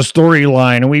not the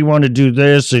storyline, and we want to do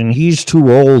this, and he's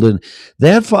too old, and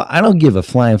I don't give a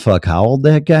flying fuck how old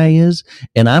that guy is,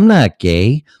 and I'm not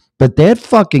gay, but that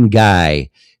fucking guy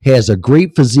has a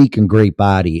great physique and great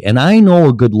body, and I know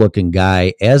a good-looking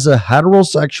guy as a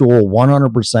heterosexual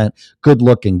 100%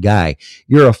 good-looking guy.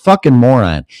 You're a fucking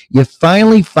moron. You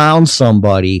finally found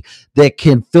somebody that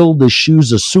can fill the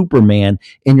shoes of Superman,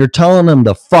 and you're telling him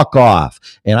to fuck off.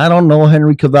 And I don't know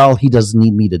Henry Cavill. He doesn't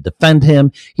need me to defend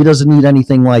him. He doesn't need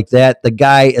anything like that. The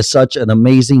guy is such an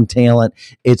amazing talent.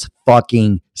 It's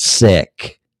fucking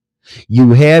sick.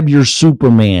 You have your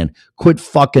Superman. Quit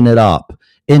fucking it up.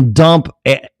 And dump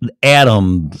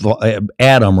Adam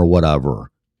or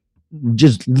whatever.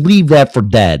 Just leave that for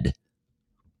dead.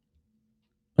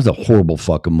 It's a horrible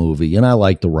fucking movie, and I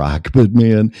like The Rock, but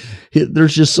man,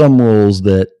 there's just some roles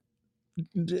that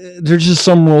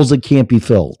can't be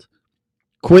filled.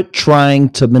 Quit trying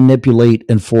to manipulate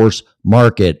and force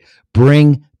market.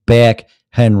 Bring back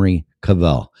Henry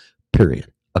Cavill. Period.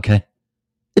 Okay?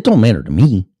 It don't matter to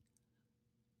me.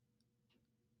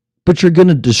 But you're going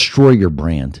to destroy your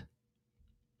brand.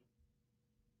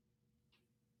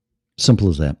 Simple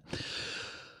as that.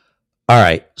 All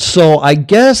right. So I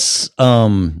guess,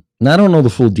 and I don't know the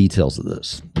full details of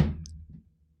this. And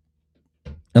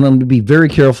I'm going to be very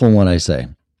careful in what I say.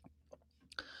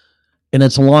 And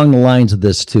it's along the lines of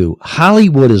this too.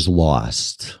 Hollywood is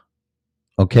lost.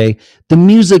 Okay. The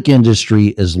music industry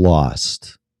is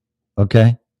lost.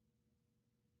 Okay.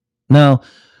 Now,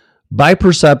 by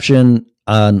perception,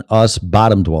 on us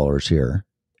bottom dwellers here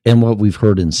and what we've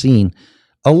heard and seen,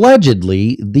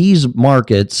 allegedly these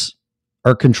markets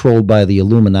are controlled by the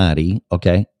Illuminati.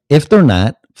 Okay. If they're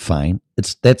not, fine.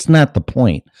 That's not the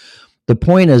point. The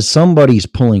point is somebody's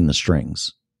pulling the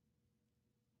strings.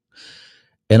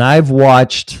 And I've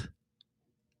watched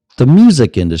the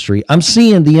music industry. I'm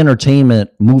seeing the entertainment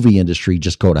movie industry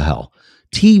just go to hell.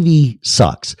 TV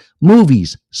sucks.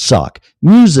 Movies suck.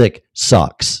 Music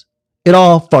sucks. It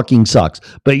all fucking sucks.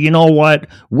 But you know what?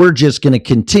 We're just going to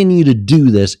continue to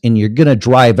do this, and you're going to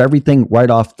drive everything right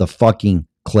off the fucking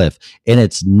cliff. And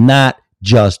it's not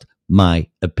just my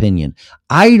opinion.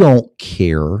 I don't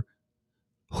care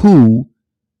who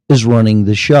is running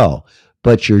the show,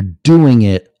 but you're doing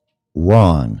it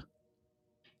wrong.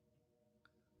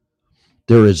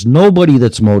 There is nobody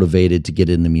that's motivated to get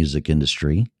in the music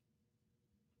industry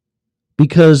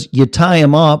because you tie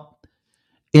them up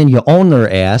and you own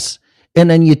their ass, and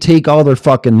then you take all their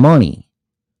fucking money,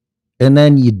 and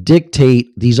then you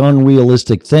dictate these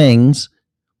unrealistic things,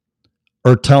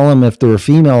 or tell them if they're a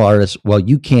female artist, well,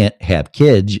 you can't have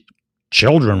kids.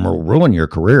 Children will ruin your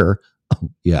career.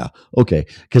 Yeah, okay,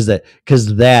 because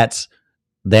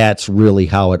that's really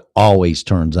how it always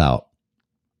turns out.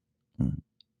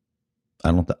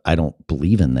 I don't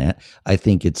believe in that. I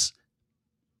think it's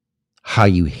how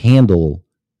you handle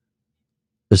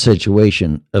a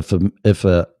situation. If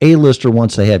a A-lister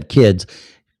wants to have kids,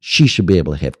 she should be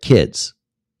able to have kids,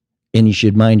 and you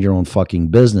should mind your own fucking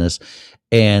business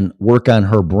and work on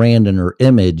her brand and her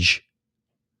image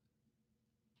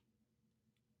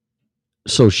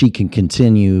so she can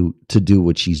continue to do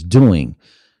what she's doing.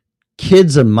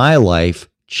 Kids in my life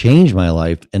changed my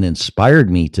life and inspired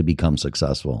me to become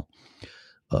successful.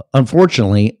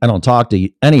 Unfortunately, I don't talk to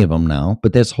any of them now,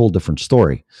 but that's a whole different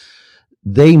story.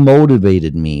 They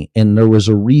motivated me, and there was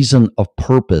a reason, a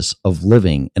purpose of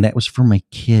living, and that was for my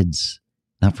kids,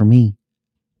 not for me.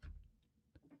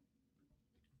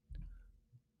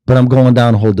 But I'm going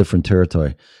down a whole different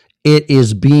territory. It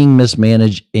is being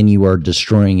mismanaged, and you are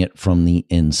destroying it from the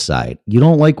inside. You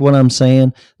don't like what I'm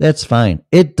saying? That's fine.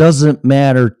 It doesn't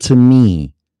matter to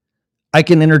me. I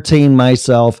can entertain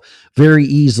myself very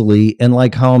easily, and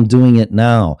like how I'm doing it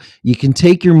now. You can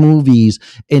take your movies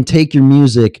and take your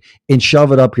music and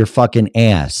shove it up your fucking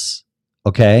ass.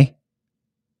 Okay?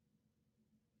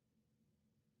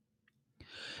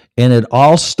 And it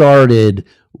all started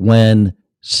when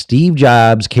Steve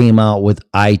Jobs came out with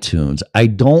iTunes. I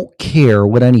don't care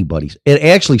what anybody's. It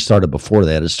actually started before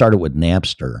that. It started with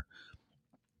Napster.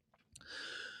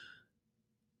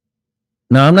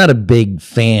 Now, I'm not a big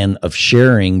fan of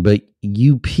sharing, but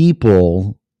you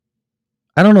people,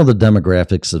 I don't know the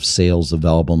demographics of sales of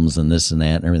albums and this and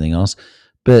that and everything else,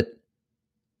 but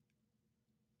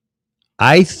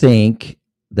I think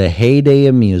the heyday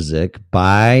of music,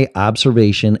 by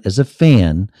observation as a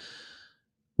fan,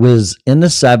 was in the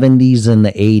 70s and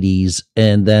the 80s,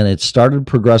 and then it started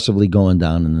progressively going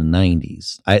down in the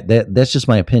 90s. That's just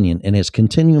my opinion, and it's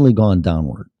continually gone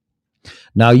downward.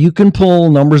 Now, you can pull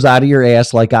numbers out of your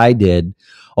ass like I did.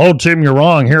 Oh, Tim, you're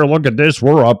wrong. Here, look at this.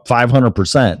 We're up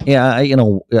 500%. Yeah,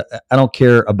 I don't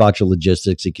care about your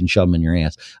logistics. You can shove them in your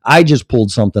ass. I just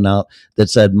pulled something out that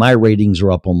said my ratings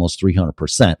are up almost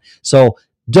 300%. So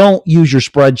don't use your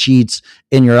spreadsheets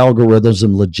and your algorithms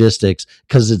and logistics,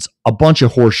 because it's a bunch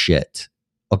of horse shit.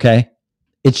 Okay?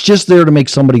 It's just there to make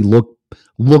somebody look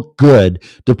good,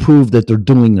 to prove that they're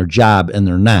doing their job, and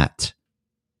they're not.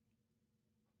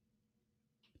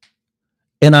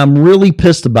 And I'm really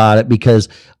pissed about it because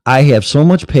I have so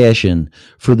much passion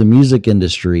for the music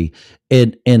industry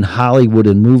and Hollywood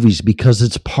and movies, because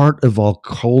it's part of our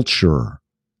culture.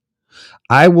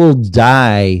 I will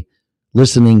die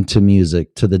listening to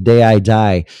music to the day I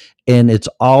die. And it's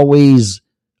always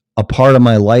a part of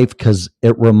my life because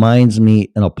it reminds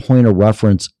me in a point of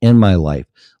reference in my life.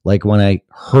 Like when I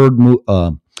heard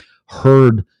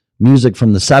music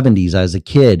from the 70s as a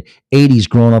kid, 80s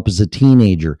growing up as a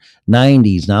teenager,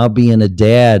 90s now being a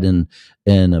dad and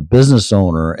a business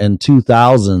owner, and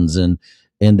 2000s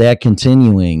and that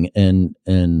continuing and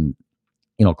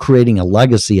creating a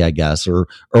legacy, I guess, or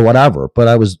whatever. But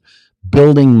I was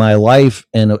building my life,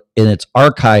 and it's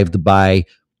archived by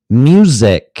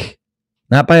music,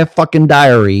 not by a fucking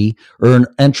diary or an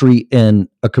entry in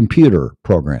a computer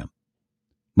program.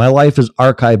 My life is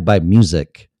archived by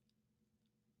music.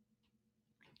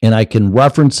 And I can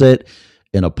reference it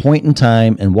in a point in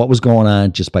time and what was going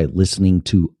on just by listening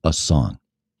to a song.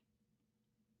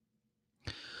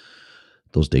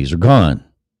 Those days are gone.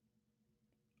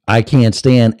 I can't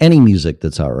stand any music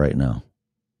that's out right now.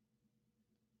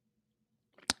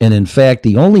 And in fact,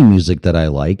 the only music that I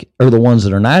like are the ones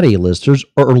that are not A-listers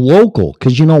or local.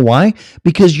 Because you know why?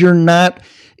 Because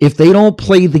if they don't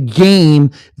play the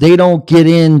game, they don't get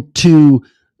into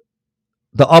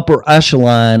the upper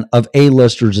echelon of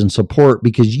A-listers and support,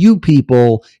 because you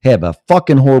people have a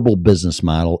fucking horrible business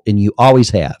model, and you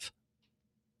always have.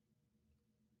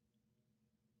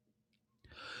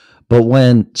 But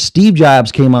when Steve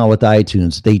Jobs came out with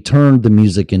iTunes, they turned the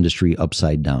music industry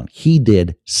upside down. He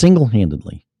did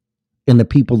single-handedly, and the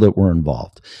people that were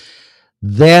involved.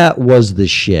 That was the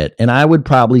shit. And I would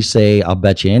probably say, I'll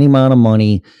bet you any amount of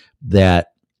money that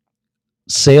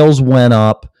sales went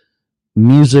up,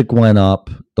 music went up,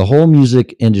 the whole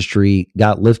music industry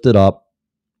got lifted up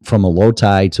from a low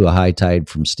tide to a high tide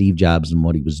from Steve Jobs and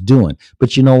what he was doing.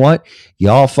 But you know what?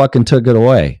 Y'all fucking took it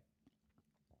away.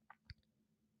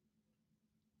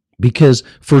 Because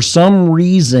for some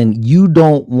reason, you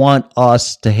don't want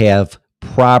us to have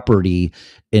property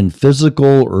in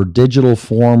physical or digital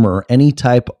form or any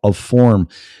type of form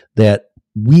that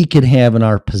we could have in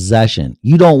our possession.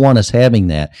 You don't want us having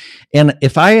that. And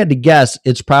if I had to guess,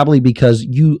 it's probably because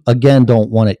you, again,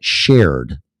 don't want it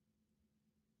shared.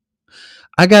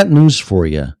 I got news for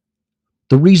you.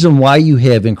 The reason why you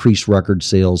have increased record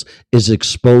sales is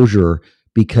exposure,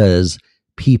 because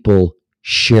people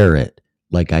share it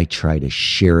like I try to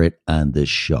share it on this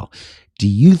show. Do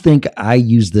you think I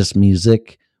use this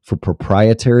music for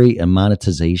proprietary and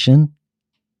monetization?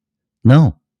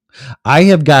 No. I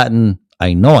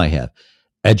know I have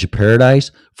Edge of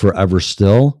Paradise, Forever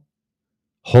Still,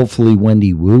 hopefully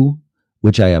Wendy Wu,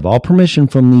 which I have all permission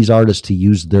from these artists to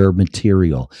use their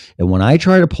material. And when I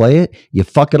try to play it, you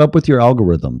fuck it up with your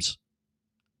algorithms.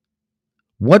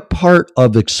 What part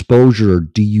of exposure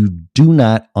do you do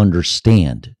not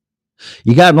understand?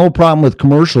 You got no problem with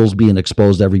commercials being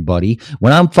exposed to everybody.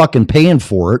 When I'm fucking paying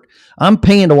for it, I'm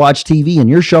paying to watch TV and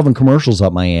you're shoving commercials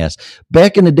up my ass.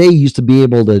 Back in the day, you used to be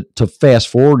able to fast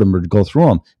forward them or to go through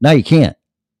them. Now you can't.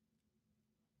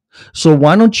 So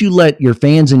why don't you let your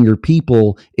fans and your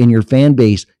people in your fan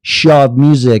base shove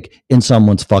music in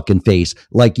someone's fucking face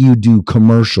like you do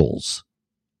commercials?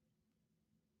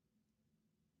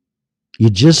 You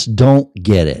just don't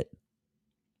get it.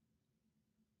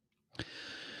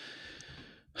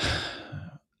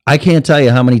 I can't tell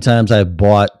you how many times I've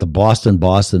bought the Boston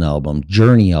album,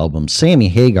 Journey albums, Sammy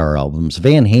Hagar albums,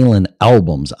 Van Halen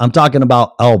albums. I'm talking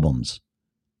about albums.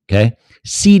 Okay?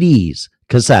 CDs,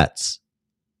 cassettes.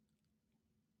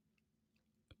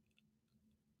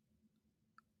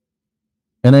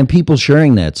 And then people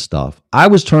sharing that stuff. I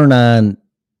was turned on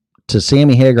to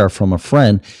Sammy Hagar from a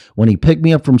friend when he picked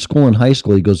me up from school in high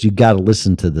school. He goes, "You got to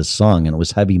listen to this song." And it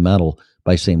was Heavy Metal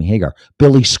by Sammy Hagar.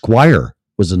 Billy Squier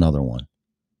was another one.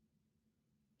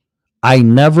 I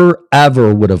never,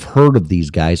 ever would have heard of these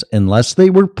guys unless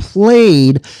they were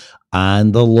played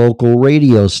on the local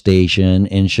radio station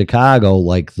in Chicago,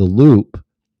 like The Loop,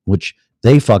 which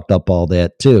they fucked up all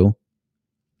that too.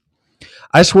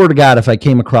 I swear to God, if I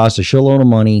came across a shitload of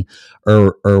money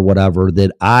or whatever,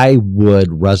 that I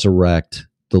would resurrect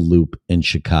The Loop in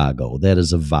Chicago. That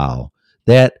is a vow.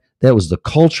 That was the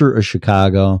culture of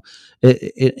Chicago.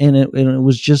 It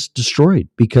was just destroyed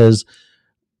because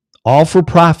all for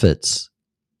profits.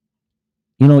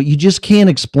 You know, you just can't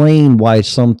explain why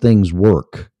some things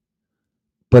work,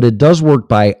 but it does work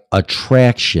by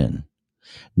attraction,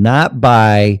 not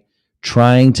by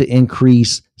trying to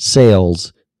increase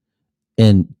sales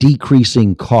and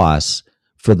decreasing costs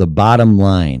for the bottom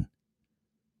line.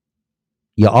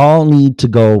 You all need to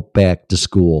go back to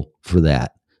school for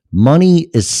that. Money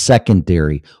is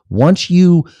secondary. Once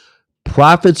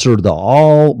profits are the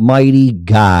almighty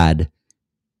God,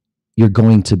 you're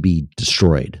going to be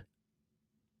destroyed.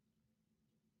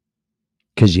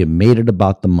 Because you made it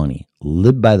about the money.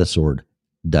 Live by the sword,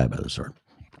 die by the sword.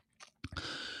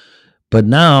 But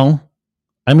now,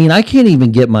 I mean, I can't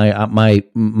even get my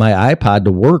iPod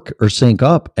to work or sync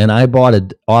up, and I bought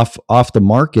it off the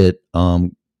market.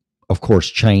 Of course,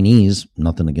 Chinese.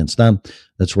 Nothing against them.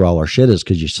 That's where all our shit is,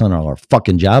 because you send all our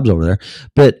fucking jobs over there.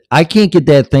 But I can't get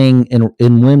that thing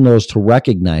in Windows to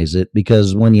recognize it,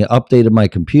 because when you updated my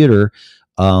computer,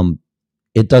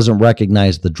 it doesn't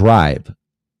recognize the drive.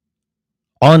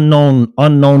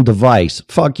 Unknown device.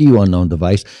 Fuck you, unknown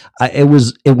device. It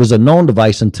was a known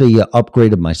device until you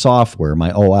upgraded my software,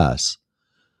 my OS.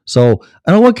 So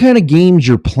I don't know what kind of games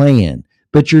you're playing,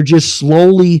 but you're just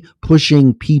slowly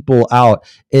pushing people out,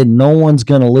 and no one's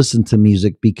going to listen to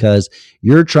music because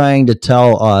you're trying to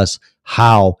tell us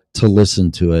how to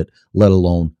listen to it, let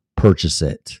alone purchase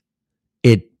it.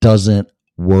 It doesn't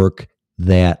work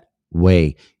that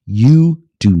way. You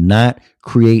do not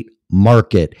create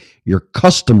market. Your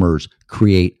customers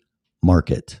create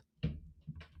market.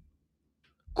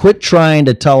 Quit trying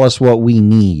to tell us what we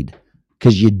need,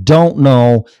 because you don't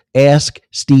know. Ask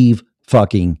Steve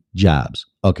fucking Jobs.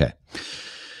 Okay.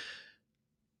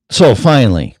 So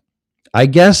finally, I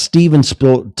guess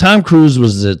Tom Cruise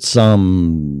was at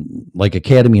some like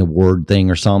Academy Award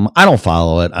thing or something. I don't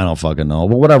follow it. I don't fucking know,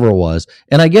 but whatever it was.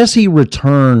 And I guess he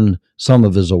returned some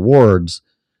of his awards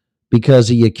because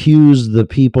he accused the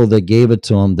people that gave it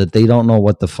to him that they don't know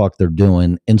what the fuck they're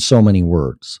doing, in so many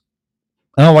words.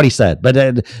 I don't know what he said, but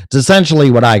it's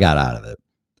essentially what I got out of it.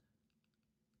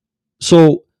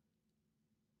 So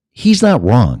he's not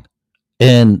wrong.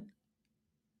 And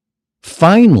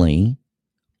finally,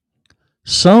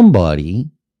 somebody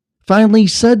finally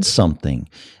said something.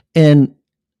 And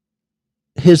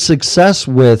his success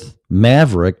with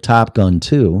Maverick, Top Gun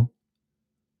 2,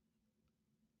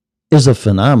 is a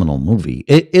phenomenal movie.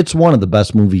 It's one of the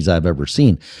best movies I've ever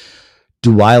seen.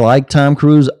 Do I like Tom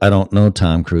Cruise? I don't know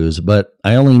Tom Cruise, but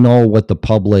I only know what the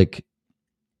public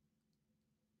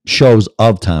shows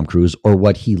of Tom Cruise or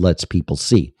what he lets people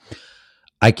see.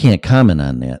 I can't comment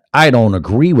on that. I don't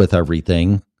agree with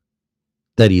everything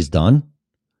that he's done.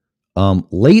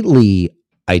 Lately,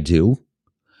 I do,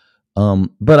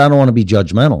 but I don't want to be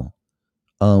judgmental.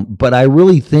 But I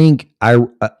really think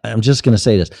I'm just going to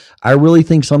say this. I really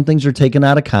think some things are taken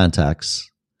out of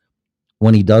context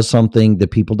when he does something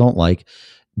that people don't like.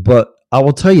 But I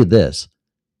will tell you this,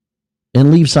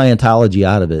 and leave Scientology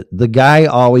out of it. The guy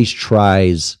always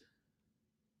tries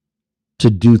to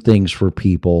do things for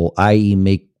people, i.e.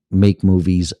 make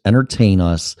movies, entertain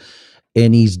us.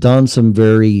 And he's done some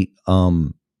very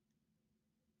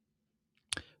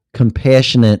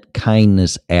compassionate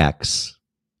kindness acts.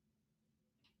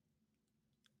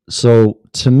 So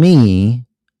to me,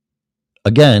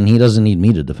 again, he doesn't need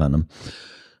me to defend him.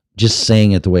 Just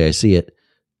saying it the way I see it.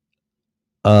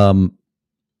 I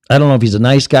don't know if he's a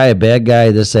nice guy, a bad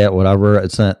guy, this, that, whatever.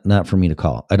 It's not for me to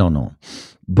call. I don't know.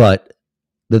 But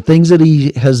the things that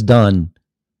he has done,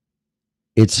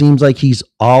 it seems like he's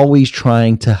always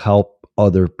trying to help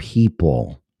other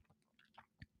people.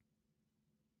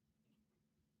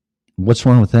 What's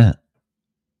wrong with that?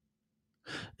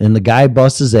 And the guy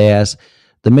busts his ass.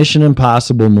 The Mission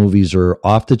Impossible movies are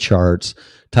off the charts.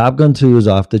 Top Gun 2 is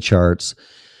off the charts.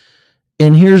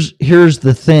 And here's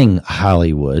the thing,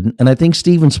 Hollywood, and I think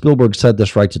Steven Spielberg said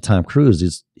this right to Tom Cruise,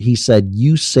 is he said,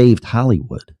 you saved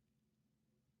Hollywood.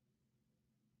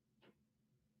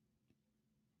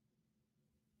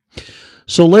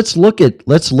 So let's look at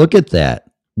that.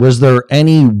 Was there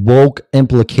any woke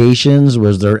implications?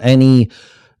 Was there any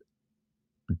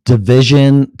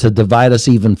division to divide us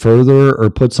even further,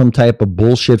 or put some type of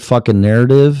bullshit fucking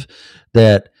narrative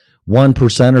that 1%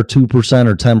 or 2%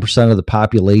 or 10% of the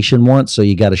population wants, so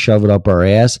you got to shove it up our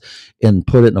ass and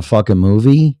put it in a fucking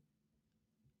movie?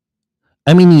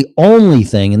 I mean, the only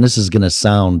thing, and this is going to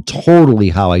sound totally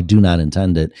how I do not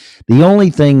intend it, the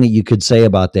only thing that you could say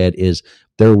about that is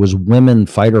there was women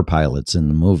fighter pilots in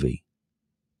the movie,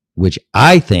 which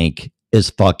I think is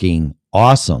fucking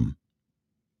awesome.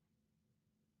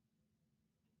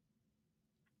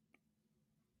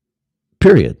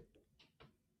 Period.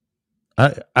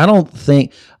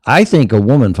 I think a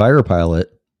woman fighter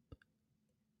pilot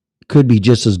could be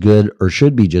just as good, or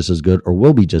should be just as good, or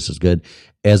will be just as good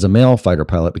as a male fighter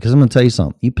pilot. Because I'm going to tell you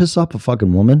something. You piss off a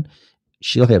fucking woman,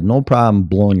 she'll have no problem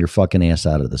blowing your fucking ass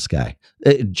out of the sky.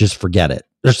 Just forget it.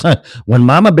 When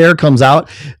Mama Bear comes out,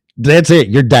 that's it.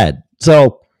 You're dead.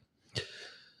 So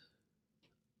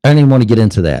I don't even want to get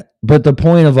into that. But the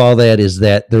point of all that is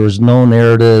that there was no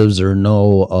narratives or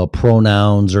no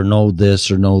pronouns or no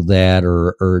this or no that,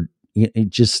 or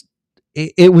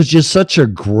it was just such a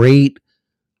great,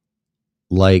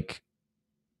 like,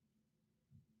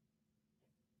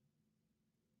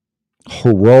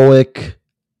 heroic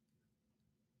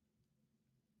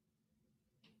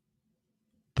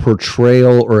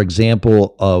portrayal or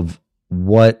example of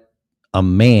what a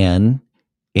man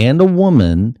and a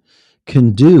woman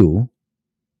can do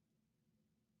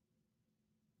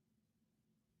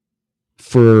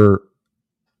for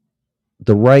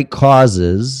the right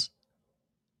causes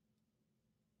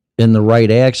and the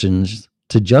right actions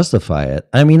to justify it.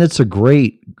 I mean, it's a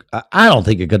great, I don't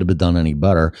think it could have been done any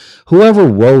better. Whoever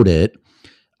wrote it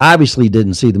obviously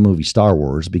didn't see the movie Star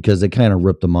Wars, because they kind of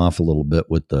ripped them off a little bit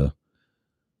with the,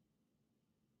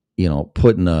 you know,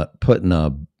 putting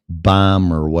a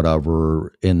bomb or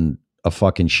whatever in a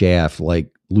fucking shaft like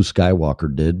Luke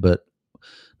Skywalker did. But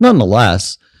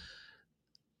nonetheless,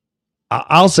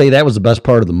 I'll say that was the best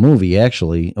part of the movie,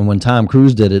 actually. And when Tom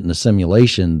Cruise did it in the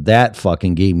simulation, that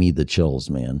fucking gave me the chills,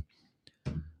 man.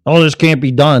 Oh, this can't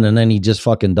be done. And then he just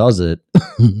fucking does it.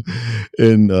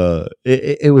 And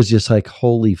it was just like,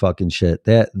 holy fucking shit.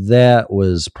 That's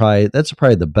probably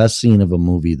the best scene of a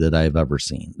movie that I've ever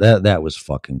seen. That was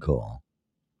fucking cool.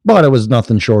 But it was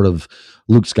nothing short of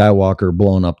Luke Skywalker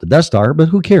blowing up the Death Star, but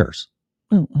who cares?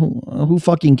 Who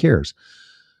fucking cares?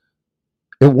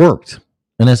 It worked.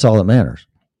 And that's all that matters.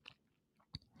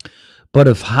 But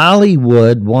if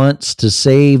Hollywood wants to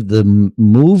save the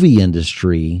movie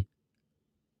industry,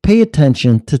 pay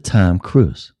attention to Tom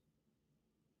Cruise.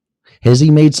 Has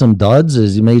he made some duds?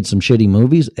 Has he made some shitty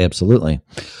movies? Absolutely.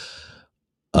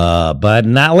 But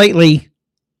not lately.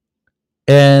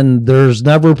 And there's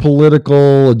never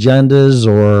political agendas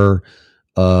or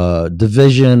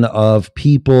division of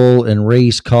people and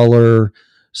race, color,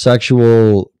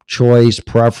 sexual choice,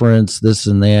 preference, this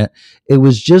and that. It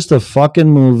was just a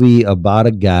fucking movie about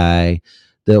a guy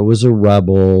that was a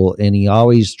rebel, and he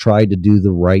always tried to do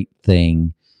the right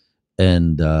thing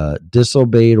and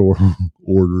disobeyed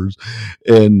orders.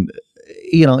 And,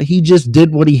 you know, he just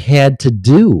did what he had to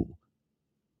do.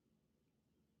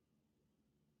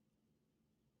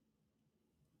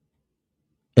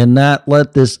 And not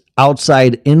let this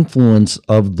outside influence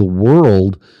of the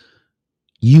world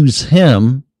use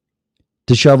him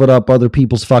to shove it up other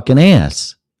people's fucking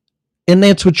ass. And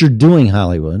that's what you're doing,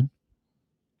 Hollywood.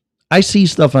 I see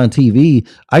stuff on TV,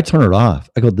 I turn it off.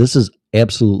 I go, this is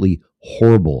absolutely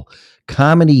horrible.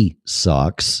 Comedy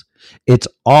sucks. It's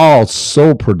all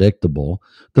so predictable.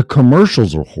 The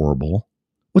commercials are horrible.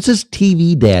 What's this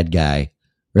TV dad guy?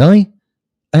 Really?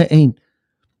 I mean,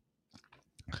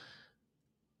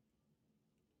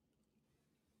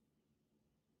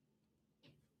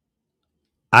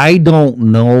 I don't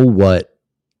know what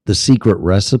the secret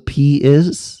recipe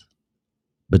is,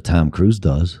 but Tom Cruise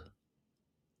does.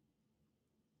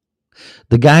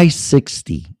 The guy's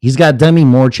 60. He's got Demi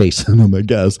Moore chasing him, I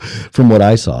guess, from what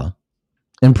I saw.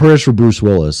 And prayers for Bruce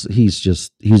Willis. He's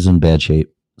in bad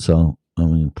shape. So, I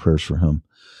mean, prayers for him.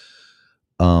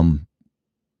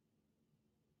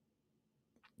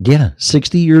 Yeah,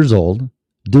 60 years old,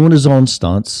 doing his own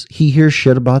stunts. He hears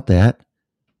shit about that.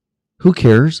 Who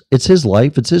cares? It's his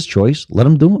life. It's his choice. Let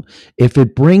him do it. If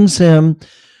it brings him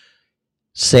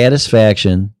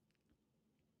satisfaction,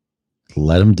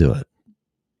 let him do it.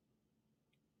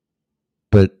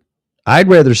 But I'd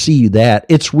rather see that.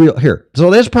 It's real. Here.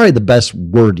 So that's probably the best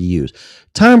word to use.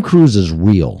 Tom Cruise is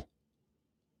real.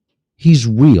 He's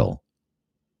real.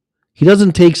 He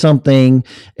doesn't take something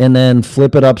and then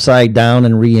flip it upside down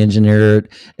and re-engineer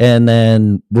it and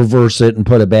then reverse it and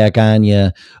put it back on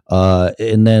you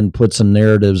and then put some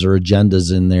narratives or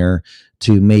agendas in there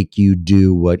to make you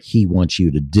do what he wants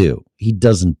you to do. He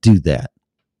doesn't do that.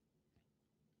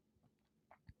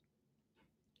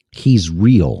 He's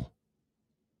real.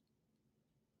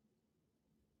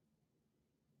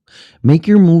 Make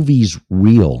your movies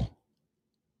real.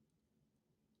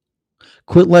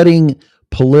 Quit letting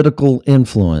political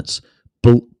influence,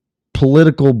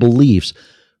 political beliefs,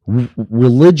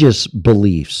 religious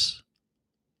beliefs,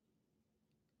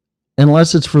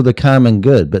 unless it's for the common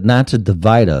good, but not to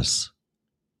divide us.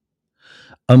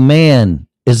 A man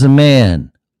is a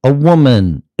man. A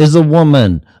woman is a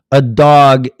woman. A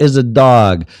dog is a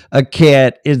dog. A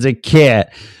cat is a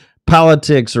cat.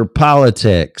 Politics are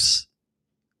politics.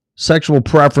 Sexual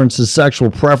preference is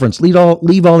sexual preference. Leave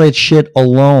all that shit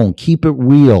alone. Keep it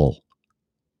real.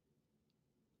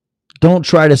 Don't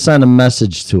try to send a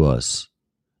message to us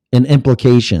and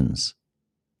implications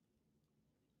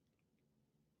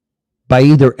by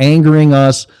either angering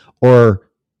us or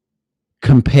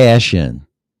compassion.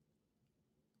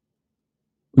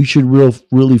 We should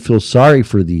really feel sorry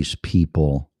for these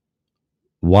people.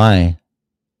 Why?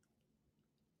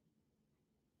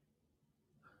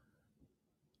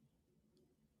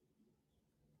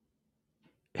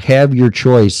 Have your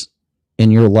choice in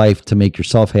your life to make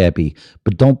yourself happy,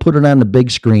 but don't put it on the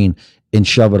big screen and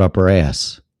shove it up our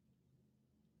ass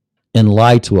and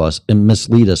lie to us and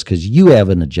mislead us because you have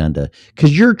an agenda,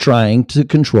 because you're trying to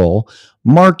control,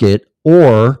 market,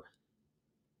 or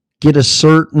get a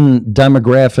certain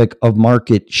demographic of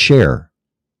market share.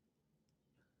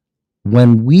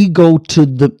 When we go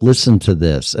to listen to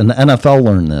this, and the NFL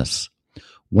learned this,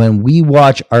 when we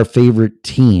watch our favorite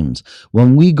teams,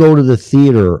 when we go to the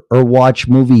theater or watch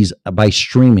movies by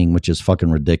streaming, which is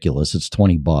fucking ridiculous. It's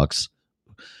 $20.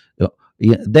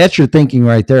 That's your thinking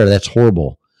right there. That's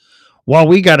horrible. Well,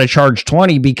 we got to charge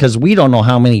 20 because we don't know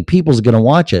how many people's going to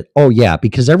watch it. Oh yeah.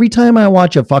 Because every time I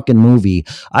watch a fucking movie,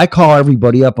 I call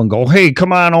everybody up and go, hey,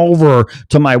 come on over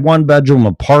to my 1-bedroom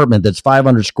apartment that's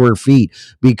 500 square feet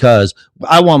because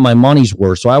I want my money's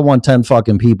worth. So I want 10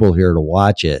 fucking people here to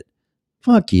watch it.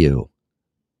 Fuck you.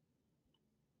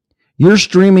 Your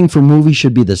streaming for movies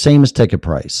should be the same as ticket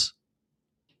price.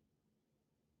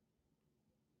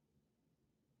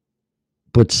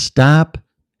 But stop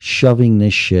shoving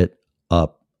this shit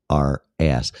up our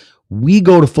ass. We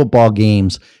go to football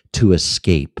games to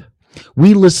escape.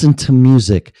 We listen to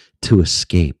music to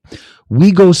escape.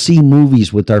 We go see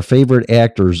movies with our favorite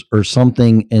actors or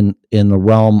something in the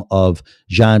realm of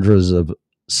genres of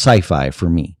sci-fi for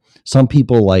me. Some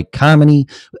people like comedy.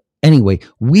 Anyway,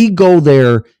 we go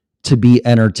there to be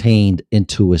entertained and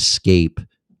to escape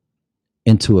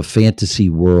into a fantasy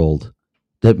world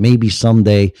that maybe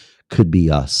someday could be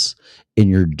us, and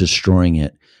you're destroying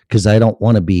it. Because I don't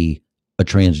want to be a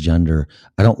transgender.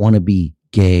 I don't want to be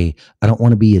gay. I don't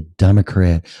want to be a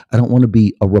Democrat. I don't want to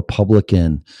be a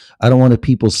Republican. I don't want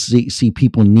to see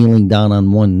people kneeling down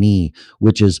on one knee,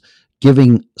 which is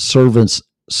giving service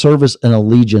and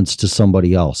allegiance to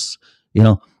somebody else. You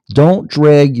know, don't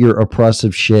drag your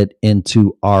oppressive shit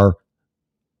into our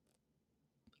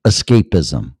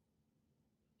escapism.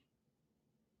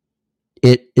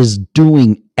 It is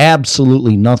doing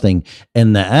absolutely nothing.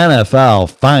 And the NFL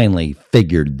finally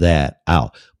figured that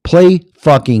out. Play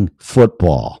fucking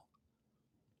football.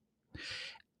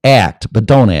 Act, but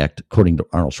don't act, according to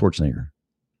Arnold Schwarzenegger.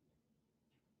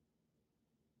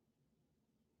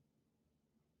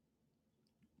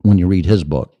 When you read his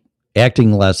book,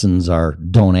 acting lessons are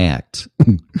don't act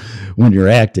when you're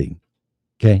acting.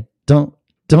 Okay? Don't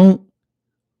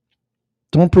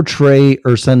portray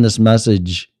or send this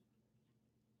message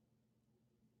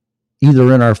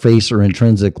either in our face or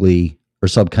intrinsically or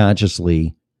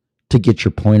subconsciously to get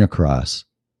your point across.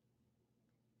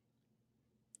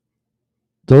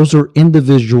 Those are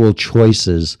individual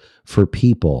choices for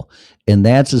people, and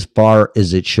that's as far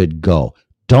as it should go.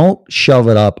 Don't shove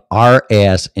it up our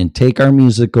ass and take our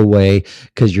music away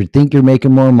because you think you're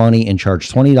making more money and charge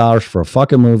 $20 for a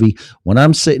fucking movie when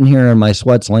I'm sitting here in my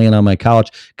sweats laying on my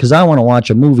couch because I want to watch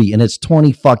a movie and it's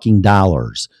 $20 fucking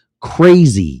dollars.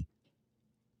 Crazy.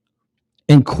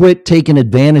 And quit taking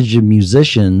advantage of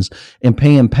musicians and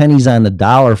paying pennies on the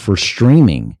dollar for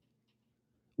streaming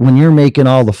when you're making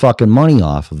all the fucking money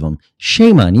off of them.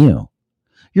 Shame on you.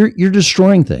 You're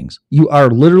destroying things. You are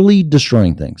literally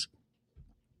destroying things.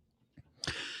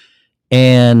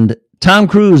 And Tom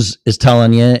Cruise is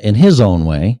telling you in his own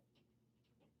way.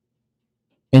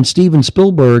 And Steven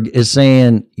Spielberg is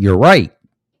saying, you're right.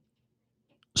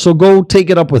 So go take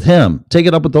it up with him. Take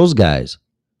it up with those guys.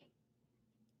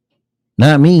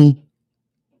 Not me.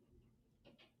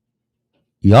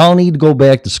 Y'all need to go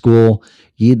back to school.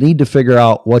 You need to figure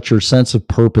out what your sense of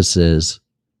purpose is.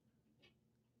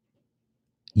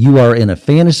 You are in a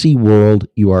fantasy world.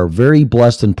 You are very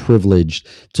blessed and privileged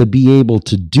to be able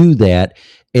to do that.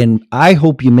 And I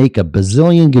hope you make a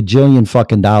bazillion, gajillion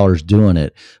fucking dollars doing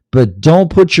it. But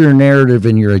don't put your narrative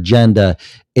and your agenda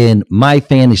in my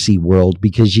fantasy world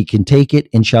because you can take it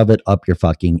and shove it up your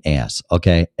fucking ass.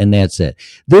 Okay. And that's it.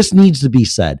 This needs to be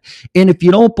said. And if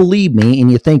you don't believe me and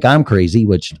you think I'm crazy,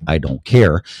 which I don't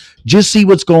care, just see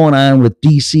what's going on with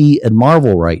DC and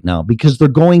Marvel right now because they're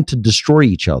going to destroy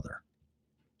each other.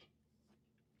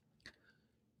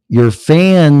 Your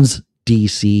fans,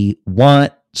 DC,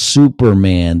 want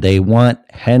Superman. They want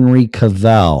Henry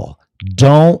Cavill.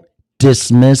 Don't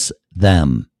dismiss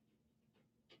them.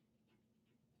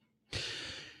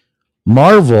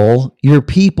 Marvel, your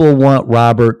people want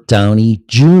Robert Downey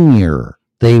Jr.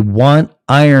 They want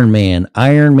Iron Man.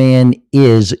 Iron Man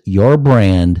is your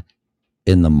brand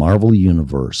in the Marvel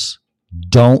universe.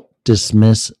 Don't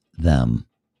dismiss them.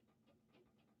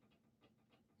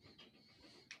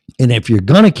 And if you're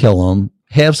going to kill them,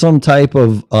 have some type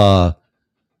of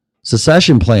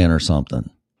secession plan or something.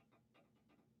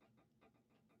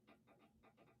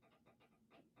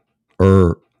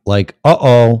 Or like,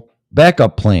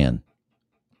 backup plan.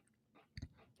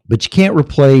 But you can't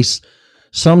replace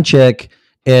some chick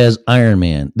as Iron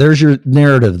Man. There's your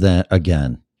narrative then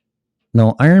again.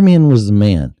 No, Iron Man was the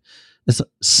man.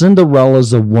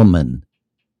 Cinderella's a woman.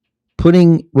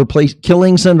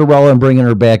 Killing Cinderella and bringing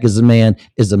her back as a man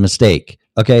is a mistake.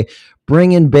 Okay?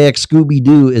 Bringing back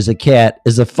Scooby-Doo as a cat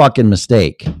is a fucking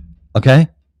mistake. Okay?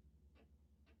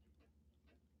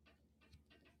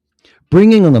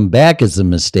 Bringing them back is a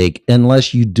mistake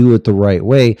unless you do it the right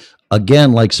way.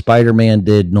 Again, like Spider-Man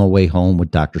did No Way Home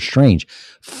with Doctor Strange.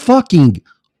 Fucking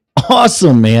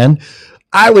awesome, man.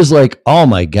 I was like, oh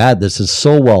my God, this is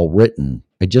so well written.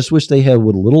 I just wish they had a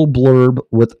little blurb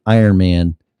with Iron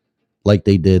Man like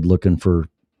they did looking for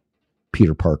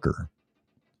Peter Parker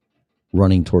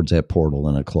running towards that portal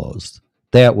and it closed.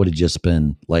 That would have just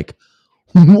been like,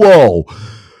 whoa.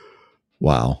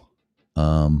 Wow.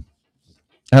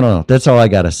 I don't know. That's all I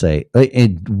got to say.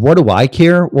 And what do I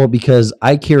care? Well, because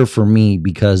I care for me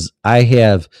because I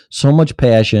have so much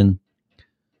passion.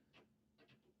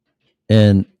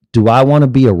 And do I want to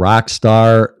be a rock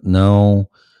star? No.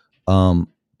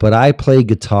 But I play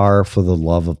guitar for the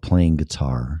love of playing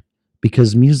guitar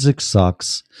because music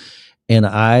sucks. And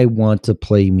I want to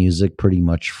play music pretty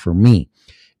much for me.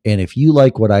 And if you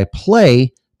like what I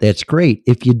play, that's great.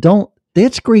 If you don't,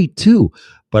 that's great too.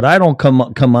 But I don't come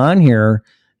on here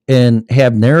and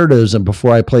have narratives, and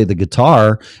before I play the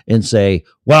guitar and say,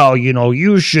 well, you know,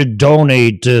 you should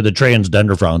donate to the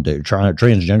Transgender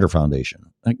Foundation.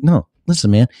 Like, no,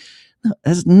 listen, man, no,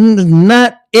 that's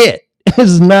not it.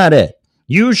 It's not it.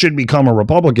 You should become a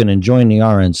Republican and join the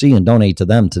RNC and donate to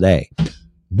them today.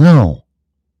 No.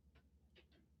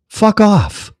 Fuck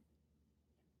off.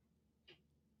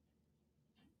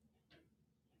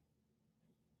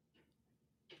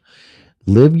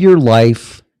 Live your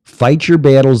life, fight your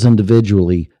battles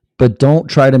individually, but don't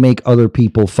try to make other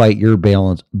people fight your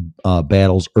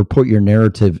battles or put your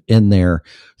narrative in there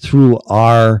through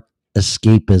our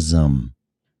escapism.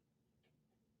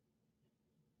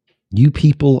 You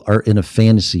people are in a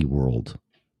fantasy world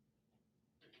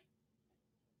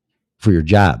for your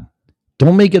job.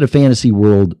 Don't make it a fantasy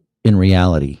world in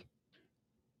reality.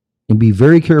 And be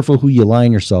very careful who you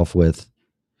align yourself with,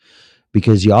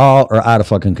 because y'all are out of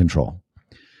fucking control.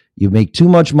 You make too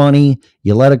much money,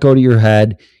 you let it go to your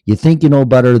head, you think you know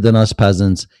better than us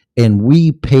peasants, and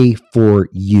we pay for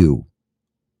you.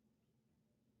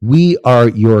 We are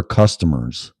your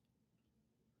customers.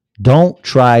 Don't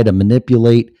try to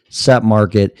manipulate, set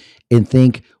market, and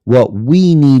think what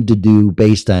we need to do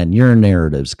based on your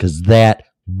narratives, because that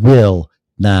will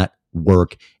not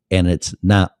work, and it's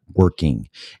not working.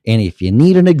 And if you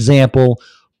need an example,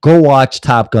 go watch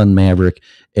Top Gun Maverick,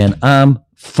 and I'm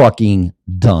fucking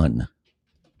done.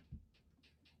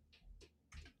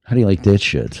 How do you like that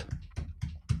shit?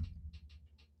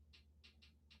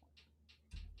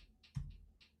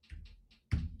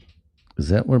 Is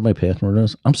that where my password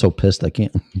is? I'm so pissed I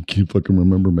can't fucking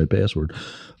remember my password.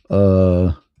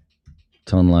 To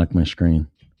unlock my screen.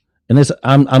 And this,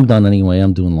 I'm done anyway.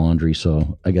 I'm doing laundry,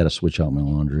 so I got to switch out my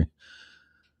laundry.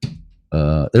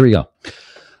 There we go.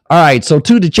 All right, so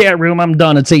to the chat room, I'm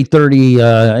done. It's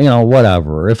 8:30.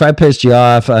 Whatever. If I pissed you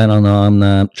off, I don't know. I'm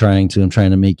not trying to. I'm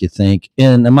trying to make you think.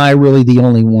 And am I really the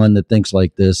only one that thinks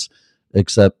like this,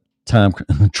 except Trump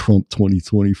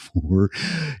 2024?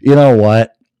 You know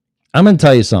what? I'm going to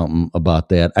tell you something about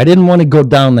that. I didn't want to go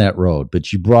down that road,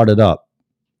 but you brought it up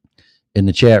in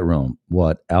the chat room.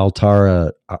 What?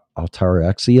 Altarexia?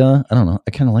 I don't know.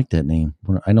 I kind of like that name.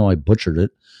 I know I butchered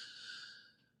it.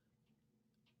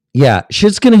 Yeah,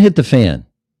 shit's going to hit the fan.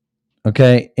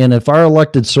 Okay. And if our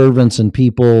elected servants and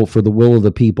people for the will of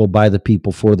the people, by the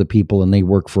people, for the people, and they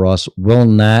work for us, will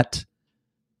not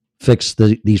fix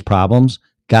these problems,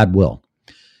 God will.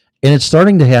 And it's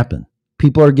starting to happen.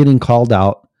 People are getting called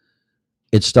out.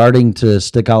 It's starting to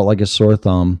stick out like a sore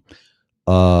thumb.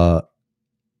 I'm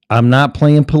not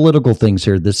playing political things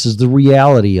here. This is the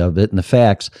reality of it and the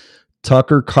facts.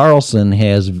 Tucker Carlson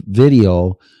has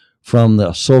video from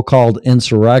the so-called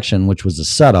insurrection, which was a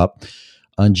setup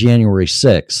on January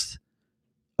 6th.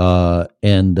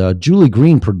 And Julie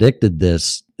Green predicted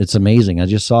this. It's amazing. I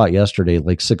just saw it yesterday,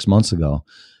 like 6 months ago,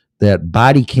 that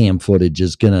body cam footage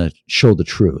is going to show the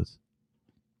truth,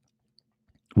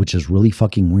 which is really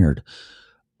fucking weird.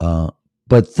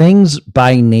 But things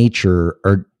by nature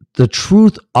are, the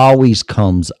truth always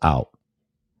comes out.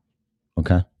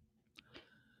 Okay.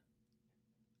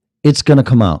 It's going to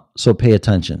come out. So pay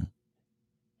attention,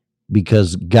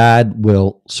 because God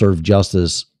will serve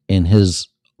justice in his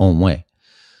own way.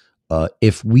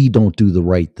 If we don't do the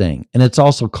right thing. And it's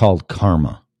also called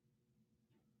karma.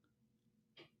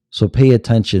 So pay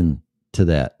attention to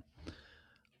that.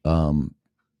 I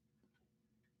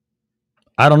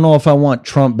don't know if I want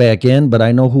Trump back in, but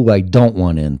I know who I don't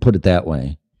want in, put it that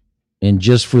way. And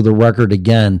just for the record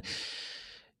again,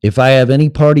 if I have any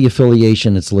party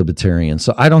affiliation, it's libertarian.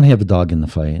 So I don't have a dog in the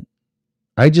fight.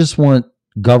 I just want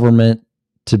government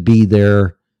to be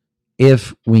there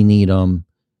if we need them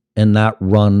and not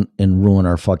run and ruin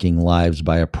our fucking lives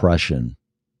by oppression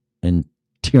and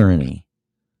tyranny.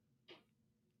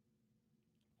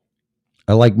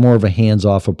 I like more of a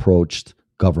hands-off approach to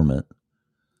government,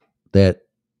 that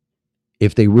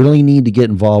if they really need to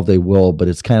get involved, they will, but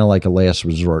it's kind of like a last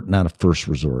resort, not a first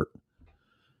resort.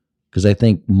 Because I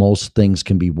think most things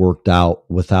can be worked out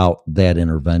without that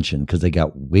intervention, because they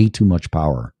got way too much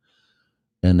power.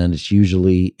 And then it's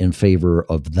usually in favor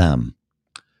of them,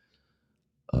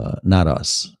 not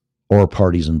us or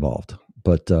parties involved.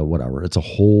 But whatever. It's a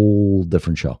whole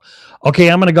different show. Okay,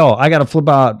 I'm going to go. I got to flip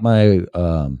out my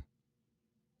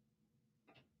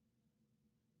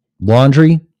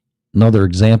laundry. Another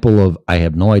example of I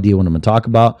have no idea what I'm going to talk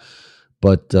about.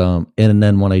 But and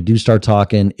then when I do start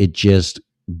talking, it just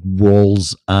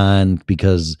rolls on,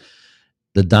 because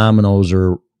the dominoes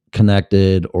are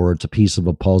connected, or it's a piece of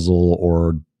a puzzle,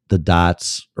 or the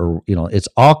dots, or it's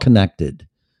all connected.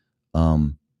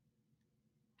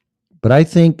 But I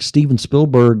think Steven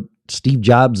Spielberg Steve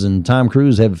Jobs and Tom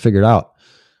Cruise have it figured out.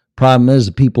 Problem is,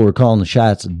 the people who are calling the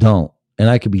shots don't. And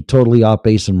I could be totally off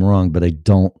base and wrong, but I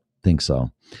don't think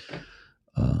so.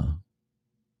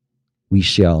 We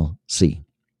shall see.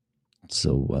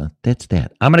 So that's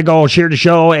that. I'm going to go share the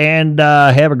show and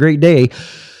have a great day.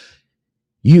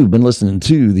 You've been listening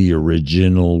to the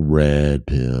Original Red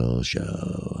Pill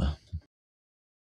Show.